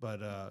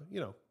 But,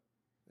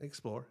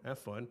 explore, have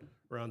fun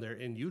around there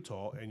in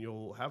Utah, and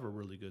you'll have a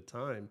really good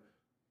time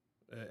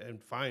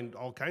and find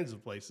all kinds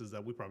of places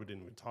that we probably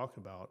didn't even talk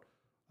about.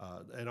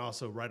 And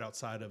also right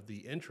outside of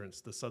the entrance,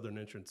 the southern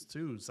entrance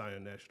to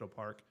Zion National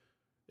Park,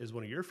 is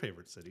one of your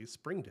favorite cities,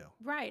 Springdale.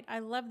 Right. I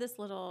love this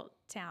little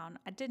town.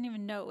 I didn't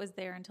even know it was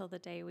there until the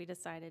day we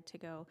decided to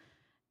go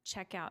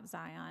check out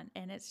Zion.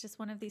 And it's just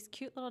one of these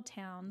cute little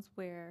towns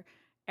where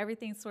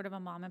everything's sort of a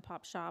mom and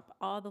pop shop.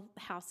 All the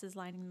houses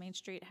lining the main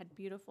street had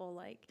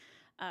beautiful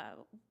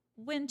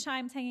wind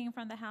chimes hanging in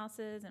front of the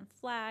houses and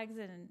flags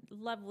and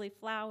lovely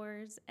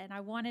flowers. And I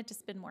wanted to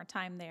spend more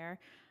time there.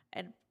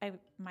 And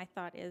my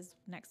thought is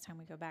next time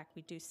we go back,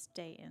 we do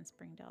stay in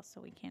Springdale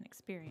so we can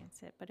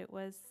experience it. But it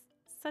was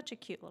such a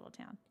cute little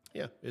town.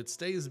 Yeah, it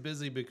stays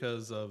busy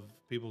because of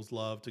people's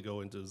love to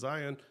go into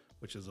Zion,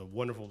 which is a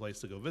wonderful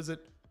place to go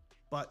visit.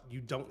 But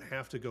you don't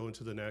have to go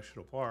into the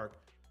national park.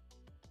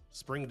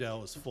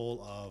 Springdale is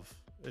full of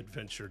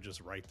adventure just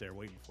right there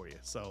waiting for you.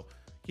 So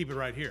keep it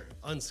right here.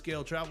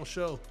 Unscaled Travel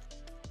Show.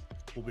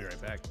 We'll be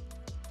right back.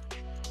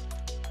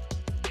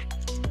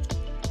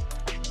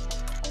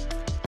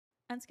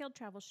 Unscaled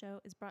Travel Show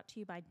is brought to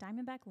you by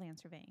Diamondback Land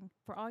Surveying.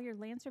 For all your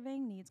land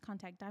surveying needs,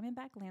 contact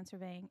Diamondback Land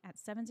Surveying at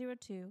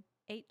 702-823-DBLS.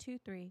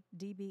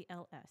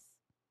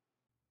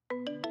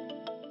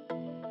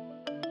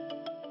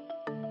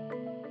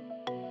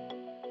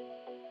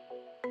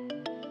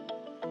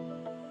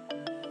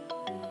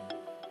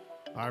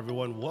 Hi,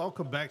 everyone.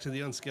 Welcome back to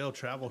the Unscaled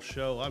Travel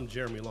Show. I'm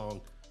Jeremy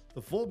Long,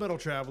 the Full Metal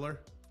Traveler.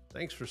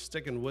 Thanks for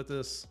sticking with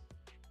us.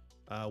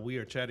 We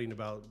are chatting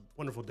about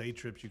wonderful day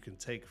trips you can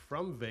take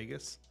from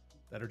Vegas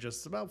that are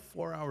just about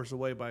 4 hours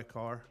away by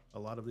car. A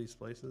lot of these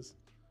places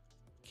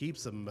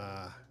keeps it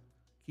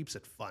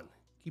fun,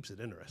 keeps it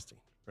interesting,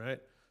 right?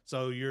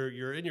 So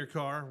you're in your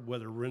car,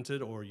 whether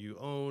rented or you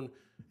own,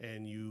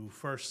 and you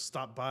first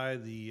stop by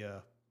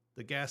the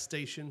gas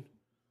station.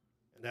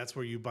 That's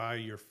where you buy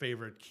your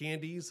favorite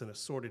candies and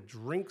assorted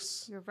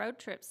drinks. Your road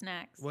trip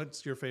snacks.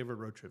 What's your favorite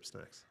road trip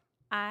snacks?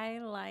 I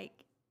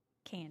like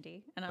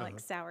candy, and I like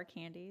sour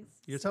candies.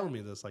 You're telling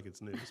me this like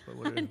it's news, but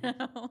what?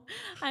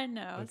 I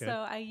know. Okay. So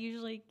I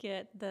usually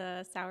get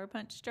the Sour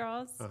Punch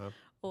straws,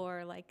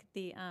 or like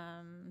the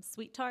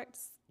sweet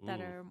tarts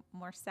that are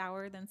more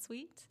sour than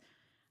sweet.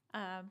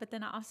 But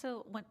then I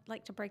also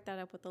like to break that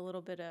up with a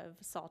little bit of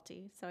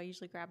salty. So I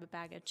usually grab a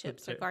bag of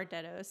chips or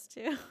Gardettos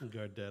too.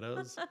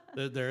 Gardettos.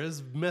 There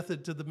is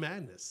method to the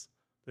madness.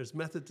 There's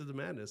method to the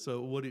madness.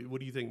 So what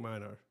do you think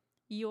mine are?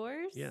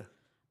 Yours? Yeah.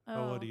 Oh,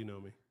 How well do you know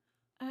me?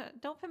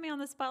 Don't put me on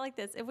the spot like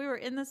this. If we were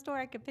in the store,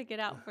 I could pick it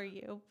out for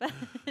you.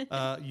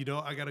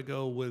 I got to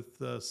go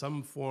with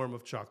some form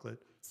of chocolate.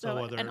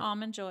 So whether an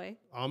Almond Joy.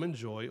 Almond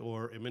Joy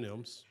or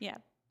M&Ms. Yeah.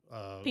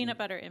 Peanut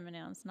butter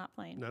M&Ms, not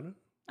plain. No.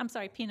 I'm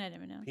sorry, peanut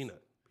M&Ms.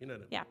 Peanut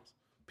M&Ms. Yeah.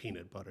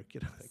 Peanut butter.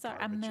 Get out of Sorry,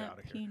 I meant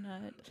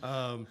peanut.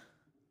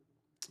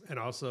 And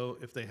also,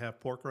 if they have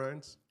pork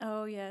rinds.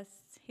 Oh, yes.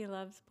 He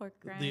loves pork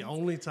rinds. The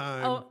only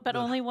time. Oh, but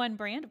only one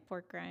brand of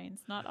pork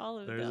rinds, not all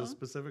of them. There's a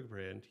specific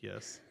brand,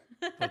 yes.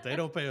 But they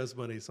don't pay us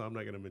money, so I'm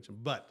not going to mention.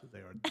 But they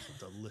are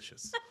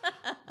delicious.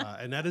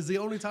 And that is the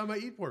only time I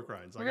eat pork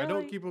rinds. Like, really? I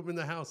don't keep them in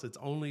the house. It's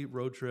only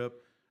road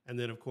trip. And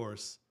then, of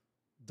course,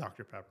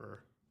 Dr.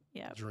 Pepper,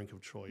 drink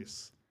of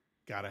choice.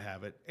 Got to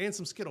have it. And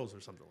some Skittles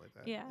or something like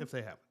that, if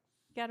they have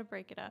it. Got to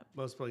break it up.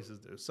 Most places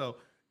do. So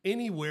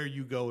anywhere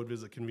you go and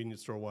visit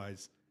convenience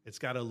store-wise, it's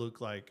got to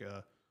look like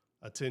a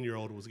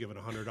 10-year-old was given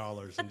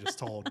 $100 and just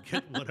told,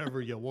 get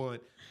whatever you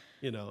want,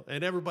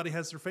 and everybody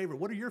has their favorite.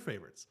 What are your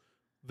favorites?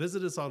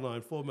 Visit us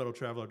online,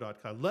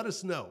 fullmetaltraveler.com. Let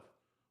us know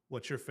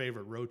what your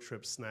favorite road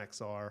trip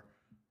snacks are,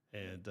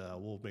 and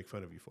we'll make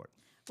fun of you for it.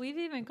 We've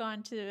even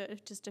gone to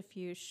just a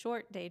few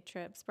short day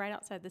trips right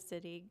outside the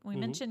city. We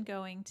mentioned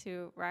going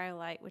to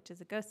Rhyolite, which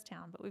is a ghost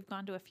town, but we've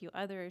gone to a few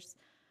others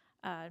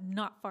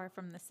not far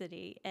from the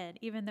city. And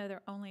even though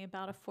they're only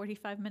about a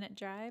 45-minute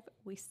drive,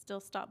 we still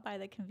stop by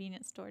the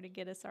convenience store to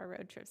get us our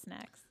road trip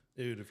snacks.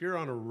 Dude, if you're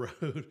on a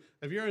road,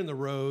 if you're in the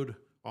road,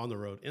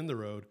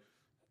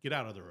 get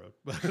out of the road.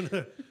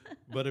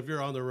 But if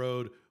you're on the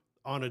road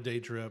on a day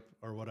trip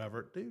or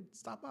whatever, dude,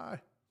 stop by.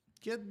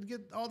 Get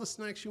all the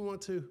snacks you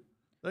want to.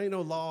 There ain't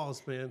no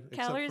laws, man.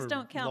 Calories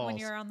don't count when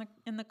you're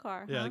in the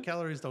car. Yeah, huh?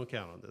 calories don't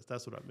count on this.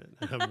 That's what I meant.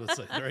 I'm gonna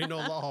say there ain't no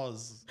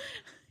laws.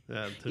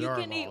 You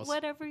can eat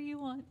whatever you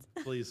want.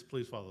 Please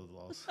follow the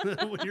laws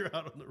when you're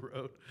out on the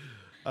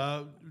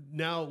road.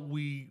 Now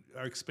we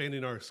are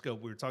expanding our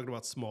scope. We were talking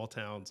about small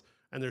towns,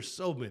 and there's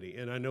so many.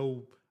 And I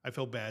know I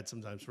feel bad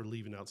sometimes for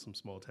leaving out some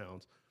small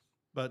towns,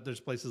 but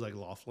there's places like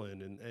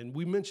Laughlin, and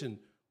we mentioned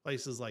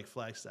places like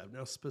Flagstaff.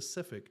 Now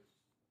specific.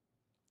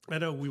 I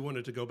know we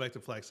wanted to go back to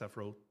Flagstaff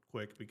real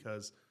quick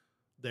because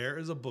there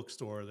is a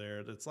bookstore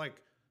there that's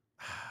like,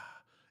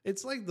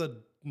 it's like the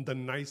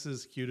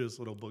nicest, cutest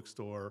little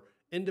bookstore,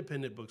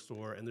 independent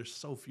bookstore, and there's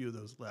so few of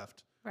those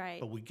left. Right.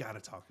 But we got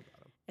to talk about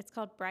them. It's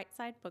called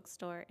Brightside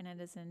Bookstore, and it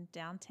is in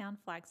downtown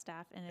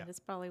Flagstaff, and it is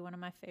probably one of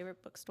my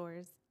favorite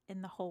bookstores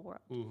in the whole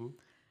world. Mm-hmm.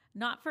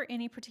 Not for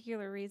any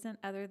particular reason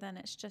other than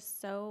it's just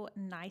so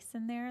nice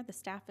in there. The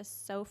staff is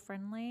so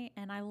friendly,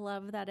 and I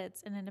love that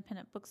it's an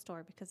independent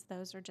bookstore because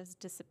those are just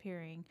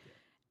disappearing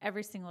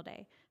every single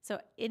day. So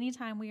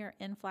anytime we are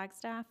in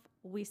Flagstaff,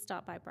 we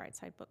stop by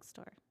Brightside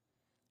Bookstore,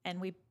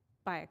 and we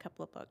buy a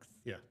couple of books.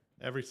 Yeah,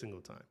 every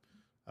single time.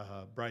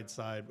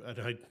 Brightside,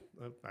 and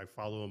I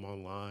follow them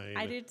online.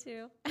 I do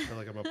too. I feel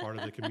like I'm a part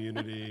of the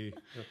community.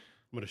 I'm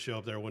going to show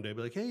up there one day and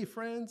be like, hey,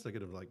 friends. They're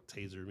going to like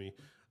taser me.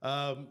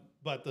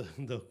 But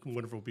the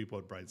wonderful people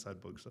at Brightside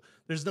Books. So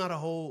there's not a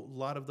whole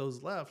lot of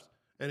those left.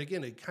 And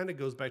again, it kind of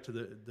goes back to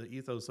the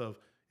ethos of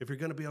if you're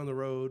going to be on the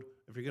road,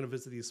 if you're going to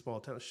visit these small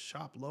towns,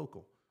 shop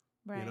local.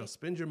 Right.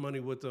 Spend your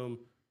money with them,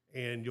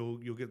 and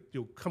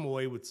you'll come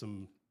away with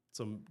some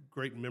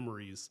great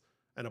memories.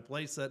 And a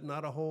place that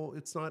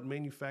it's not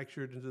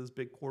manufactured into this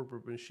big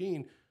corporate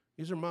machine.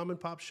 These are mom and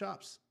pop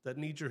shops that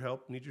need your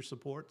help, need your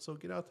support. So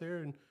get out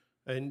there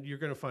and you're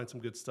going to find some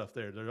good stuff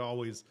there. There's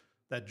always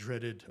that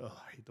dreaded,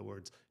 I hate the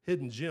words,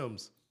 hidden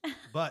gems,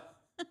 but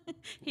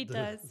He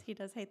does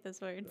hate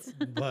those words.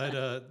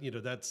 But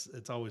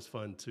it's always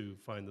fun to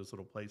find those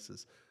little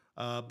places.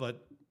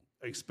 But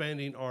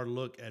expanding our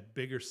look at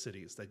bigger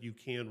cities that you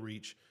can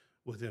reach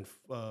within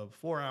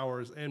 4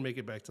 hours and make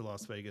it back to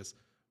Las Vegas.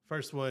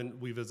 First one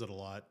we visit a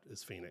lot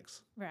is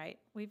Phoenix. Right.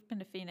 We've been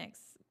to Phoenix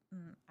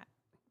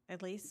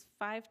at least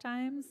 5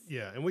 times.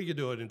 Yeah, and we could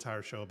do an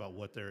entire show about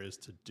what there is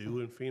to do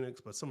in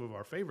Phoenix, but some of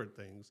our favorite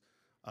things,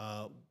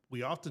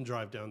 we often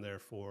drive down there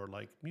for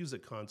like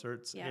music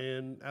concerts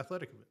and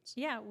athletic events.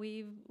 Yeah,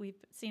 we've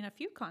seen a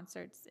few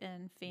concerts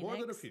in Phoenix. More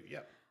than a few, yeah.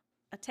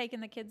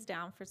 Taken the kids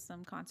down for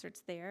some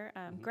concerts there.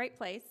 Great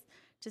place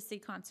to see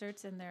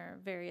concerts in their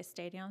various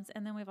stadiums.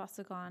 And then we've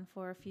also gone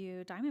for a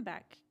few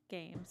Diamondback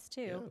games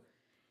too. Yeah.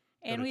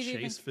 And we've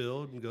Chase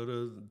Field and go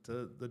to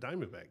the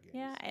Diamondback games.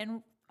 Yeah,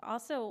 and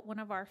also one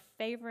of our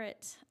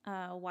favorite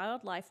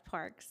wildlife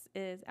parks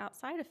is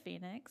outside of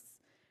Phoenix.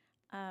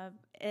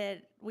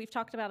 We've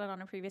talked about it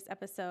on a previous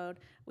episode.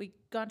 We've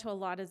gone to a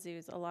lot of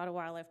zoos, a lot of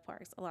wildlife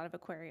parks, a lot of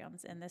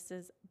aquariums, and this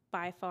is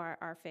by far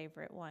our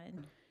favorite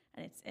one.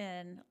 And it's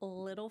in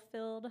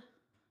Littlefield,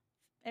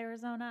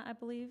 Arizona, I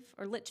believe,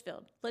 or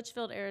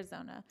Litchfield,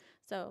 Arizona.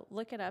 So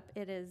look it up.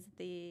 It is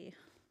the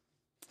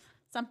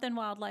something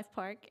wildlife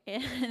park,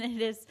 and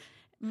it is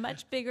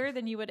much bigger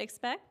than you would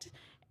expect,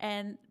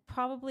 and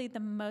probably the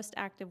most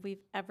active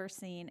we've ever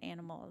seen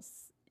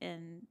animals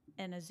in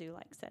a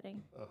zoo-like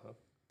setting.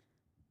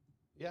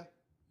 Yeah,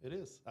 it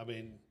is. I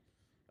mean,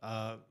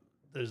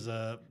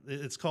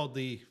 it's called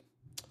the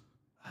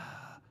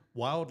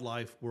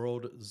Wildlife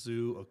World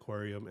Zoo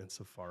Aquarium and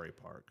Safari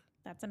Park.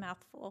 That's a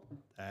mouthful.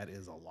 That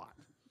is a lot,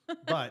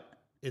 but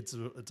it's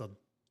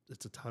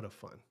a ton of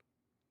fun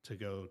to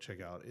go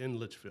check out in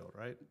Litchfield,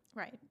 right?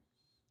 Right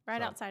So-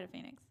 outside of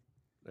Phoenix.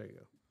 There you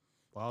go.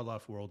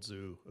 Wildlife World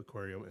Zoo,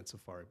 Aquarium, and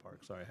Safari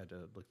Park. Sorry, I had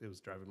to look. It was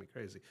driving me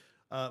crazy.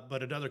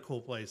 But another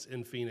cool place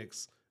in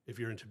Phoenix, if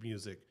you're into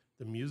music,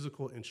 the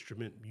Musical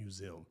Instrument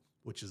Museum,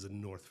 which is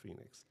in North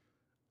Phoenix.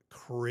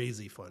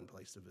 Crazy fun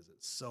place to visit.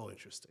 So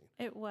interesting.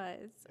 It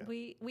was. Yeah.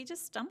 We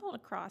just stumbled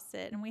across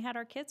it, and we had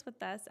our kids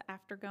with us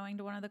after going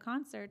to one of the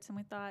concerts, and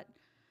we thought,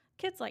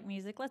 kids like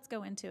music, let's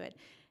go into it.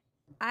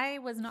 I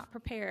was not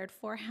prepared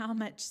for how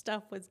much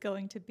stuff was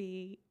going to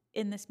be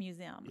in this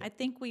museum. Yeah. I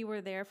think we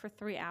were there for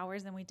 3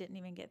 hours, and we didn't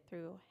even get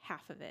through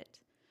half of it.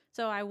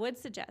 So I would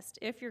suggest,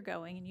 if you're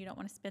going and you don't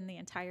want to spend the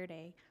entire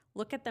day,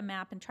 look at the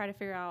map and try to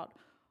figure out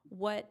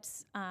what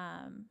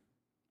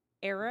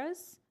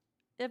eras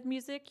of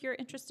music you're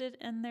interested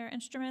in their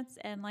instruments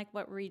and like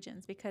what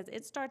regions, because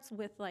it starts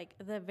with like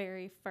the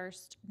very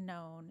first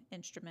known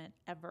instrument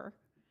ever,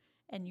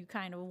 and you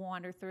kind of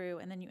wander through,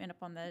 and then you end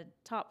up on the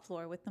top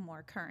floor with the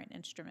more current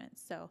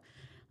instruments. So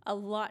a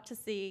lot to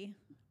see,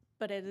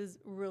 but it is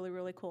really,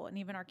 really cool, and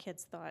even our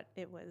kids thought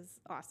it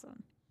was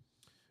awesome.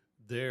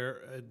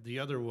 The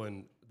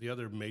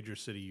other major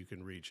city you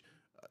can reach,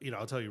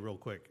 I'll tell you real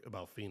quick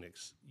about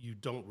Phoenix. You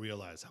don't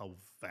realize how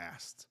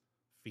vast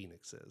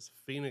Phoenix is.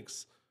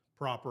 Phoenix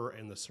proper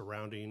and the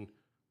surrounding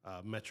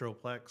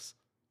metroplex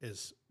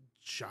is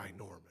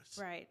ginormous.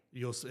 Right.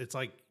 It's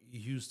like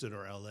Houston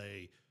or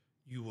LA.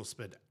 You will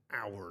spend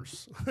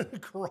hours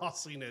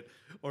crossing it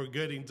or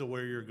getting to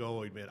where you're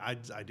going, man.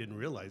 I didn't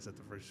realize that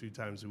the first few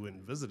times we went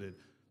and visited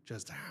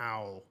just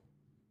how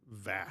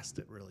vast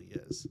it really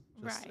is.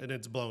 Right. And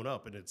it's blown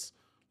up, and it's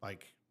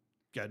like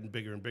gotten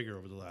bigger and bigger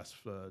over the last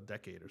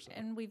decade or so.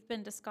 And we've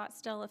been to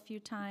Scottsdale a few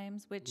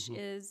times, which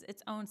is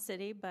its own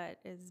city, but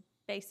is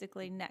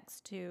basically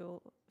next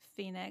to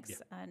Phoenix.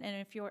 Yeah.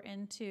 And if you're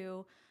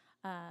into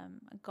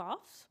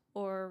golf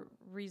or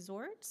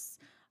resorts,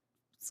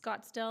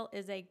 Scottsdale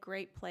is a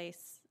great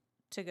place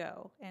to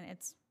go. And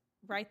it's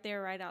right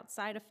there, right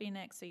outside of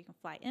Phoenix. So you can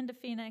fly into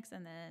Phoenix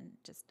and then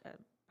just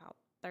about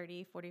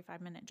 30,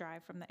 45-minute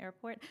drive from the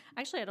airport.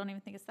 Actually, I don't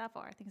even think it's that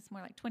far. I think it's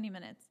more like 20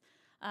 minutes.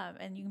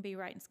 And you can be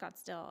right in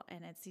Scottsdale.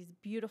 And it's these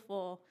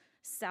beautiful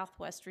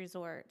Southwest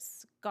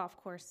resorts, golf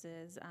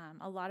courses,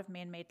 a lot of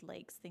man-made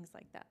lakes, things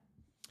like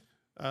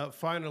that.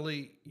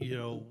 Finally,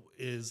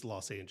 is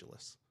Los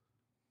Angeles.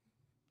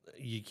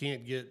 You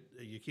can't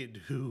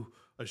do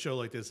a show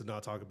like this and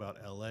not talk about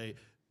LA.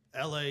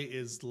 LA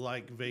is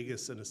like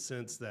Vegas in a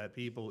sense that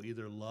people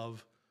either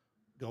love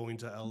going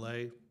to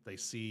LA, they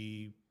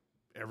see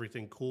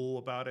everything cool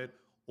about it,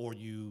 or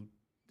you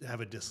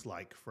have a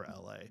dislike for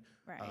LA.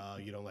 Right.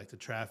 You don't like the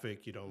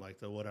traffic, you don't like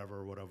the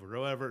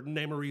whatever,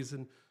 name a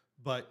reason.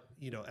 But,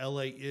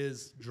 LA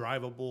is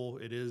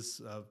drivable. It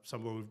is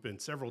somewhere we've been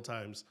several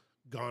times,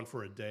 gone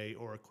for a day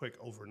or a quick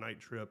overnight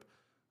trip,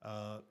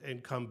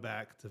 and come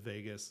back to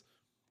Vegas.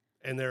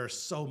 And there's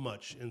so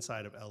much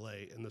inside of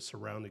LA and the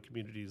surrounding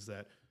communities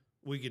that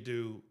we could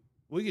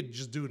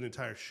just do an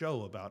entire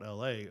show about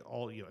LA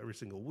every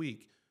single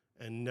week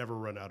and never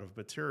run out of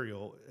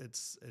material.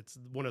 It's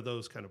one of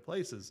those kind of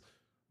places.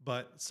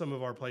 But some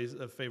of our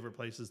favorite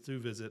places to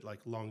visit, like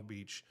Long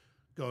Beach,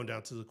 going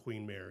down to the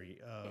Queen Mary.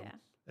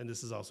 And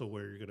this is also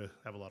where you're going to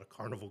have a lot of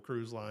Carnival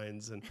Cruise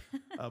Lines and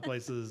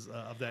places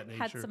of that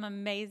nature. Had some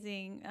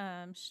amazing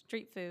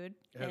street food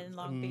in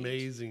Long Beach.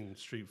 Amazing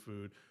street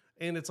food.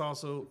 And it's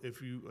also, if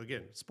you,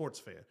 again, sports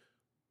fan,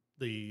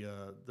 the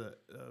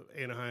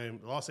Anaheim,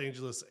 Los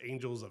Angeles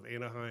Angels of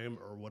Anaheim,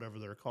 or whatever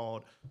they're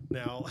called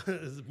now,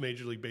 is a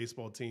Major League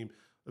Baseball team.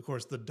 Of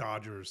course, the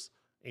Dodgers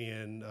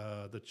and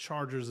the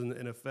Chargers in the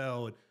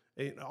NFL,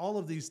 and all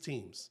of these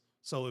teams.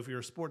 So if you're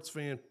a sports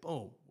fan,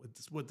 boom,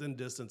 it's within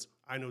distance.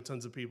 I know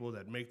tons of people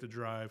that make the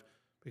drive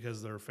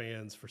because they're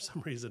fans for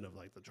some reason of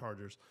like the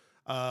Chargers.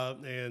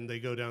 And they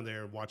go down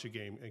there and watch a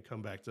game and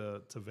come back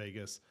to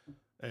Vegas.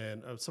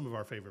 And some of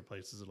our favorite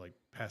places are like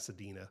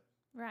Pasadena.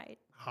 Right.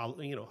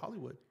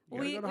 Hollywood.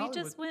 We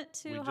just went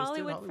to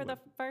Hollywood for the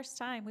first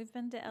time. We've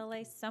been to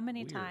LA so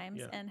many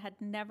times and had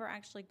never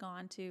actually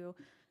gone to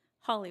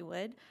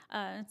Hollywood.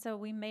 And so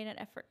we made an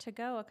effort to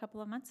go a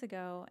couple of months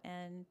ago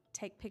and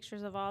take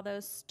pictures of all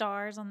those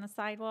stars on the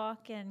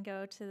sidewalk and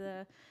go to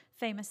the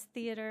famous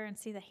theater and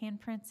see the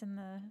handprints in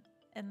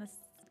the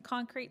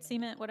concrete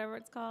cement, whatever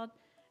it's called.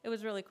 It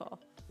was really cool.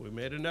 We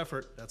made an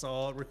effort. That's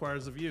all it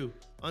requires of you.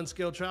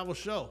 Unscaled Travel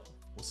Show.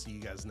 We'll see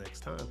you guys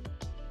next time.